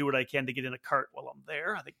I'm going to do what I can to get in a cart while I'm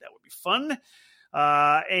there. I think that would be fun.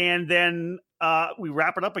 And then we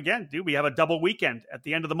wrap it up again, dude. We have a double weekend at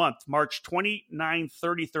the end of the month, March 29,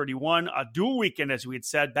 30, 31, a dual weekend, as we had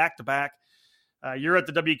said, back to back. You're at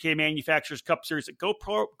the WK Manufacturers Cup Series at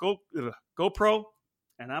GoPro,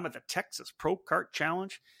 and I'm at the Texas Pro Kart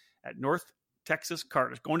Challenge at North Texas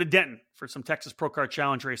Kart. Going to Denton for some Texas Pro Kart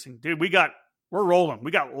Challenge racing. Dude, we're rolling.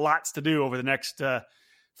 We got lots to do over the next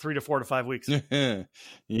 3 to 4 to 5 weeks.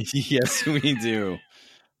 Yes, we do.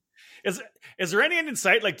 Is there any end in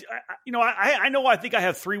sight? Like, I think I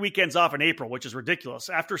have 3 weekends off in April, which is ridiculous.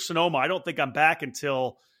 After Sonoma, I don't think I'm back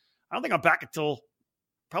until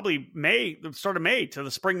probably May, the start of May, to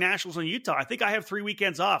the Spring Nationals in Utah. I think I have 3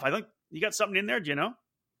 weekends off. I think you got something in there. Do you know?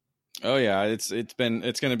 Oh yeah, it's going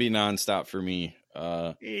to be nonstop for me.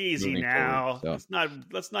 Easy now. Forward, so.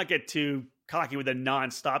 Let's not get too cocky with the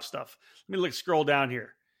nonstop stuff. Let me scroll down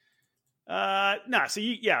here. So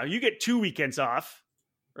you get 2 weekends off,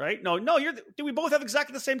 right? No, do we both have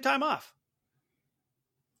exactly the same time off?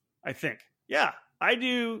 I think. Yeah, I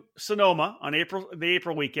do Sonoma on the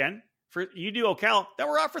April weekend. You do Ocala. Then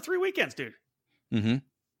we're off for 3 weekends, dude. Mm-hmm.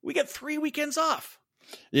 We get 3 weekends off.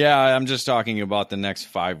 Yeah, I'm just talking about the next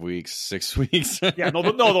 5 weeks, 6 weeks. Yeah, no,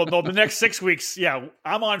 the next 6 weeks. Yeah,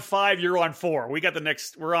 I'm on 5, you're on 4. We got the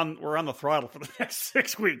next. We're on the throttle for the next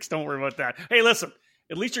 6 weeks. Don't worry about that. Hey, listen,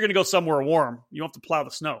 at least you're going to go somewhere warm. You don't have to plow the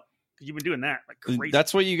snow because you've been doing that like crazy.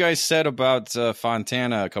 That's what you guys said about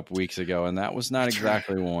Fontana a couple weeks ago, and that was not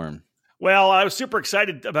exactly warm. Well, I was super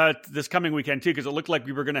excited about this coming weekend, too, because it looked like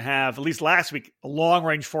we were going to have, at least last week, a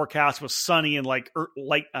long-range forecast was sunny and like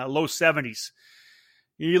light, low 70s.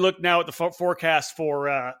 You look now at the forecast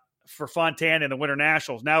for Fontana and the Winter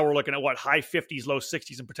Nationals. Now we're looking at high 50s, low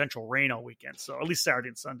 60s, and potential rain all weekend. So at least Saturday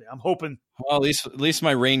and Sunday. I'm hoping. Well, at least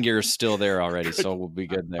my rain gear is still there already, so we'll be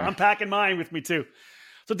good there. I'm packing mine with me too.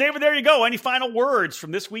 So David, there you go. Any final words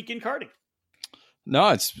from this week in karting? No,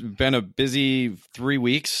 it's been a busy 3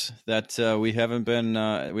 weeks that we haven't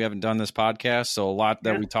done this podcast. So a lot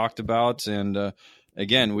that we talked about, and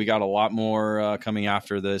again, we got a lot more coming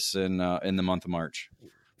after this in the month of March.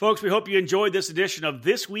 Folks, we hope you enjoyed this edition of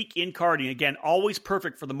This Week in Karting. Again, always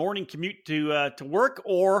perfect for the morning commute to work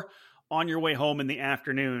or on your way home in the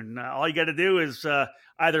afternoon. All you got to do is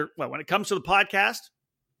when it comes to the podcast,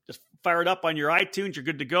 just fire it up on your iTunes. You're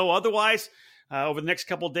good to go. Otherwise, over the next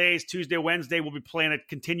couple of days, Tuesday, Wednesday, we'll be playing it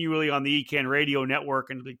continually on the EKN Radio Network,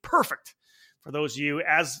 and it'll be perfect for those of you,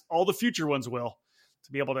 as all the future ones will,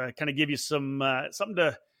 to be able to kind of give you some something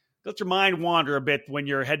to let your mind wander a bit when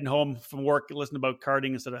you're heading home from work, listening about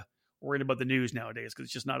karting instead of worrying about the news nowadays, because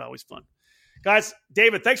it's just not always fun. Guys,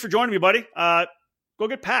 David, thanks for joining me, buddy. Go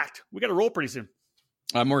get packed. We got to roll pretty soon.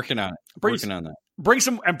 I'm working on it. Working on that. Bring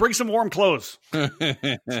some warm clothes.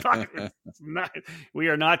 We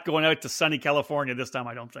are not going out to sunny California this time,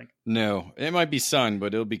 I don't think. No, it might be sun,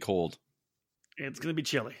 but it'll be cold. It's going to be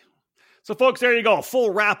chilly. So, folks, there you go. A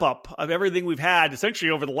full wrap-up of everything we've had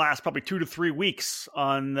essentially over the last probably 2 to 3 weeks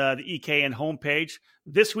on the EKN homepage.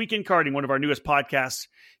 This Week in Karting, one of our newest podcasts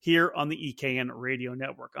here on the EKN Radio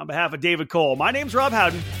Network. On behalf of David Cole, my name's Rob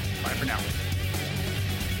Howden. Bye for now.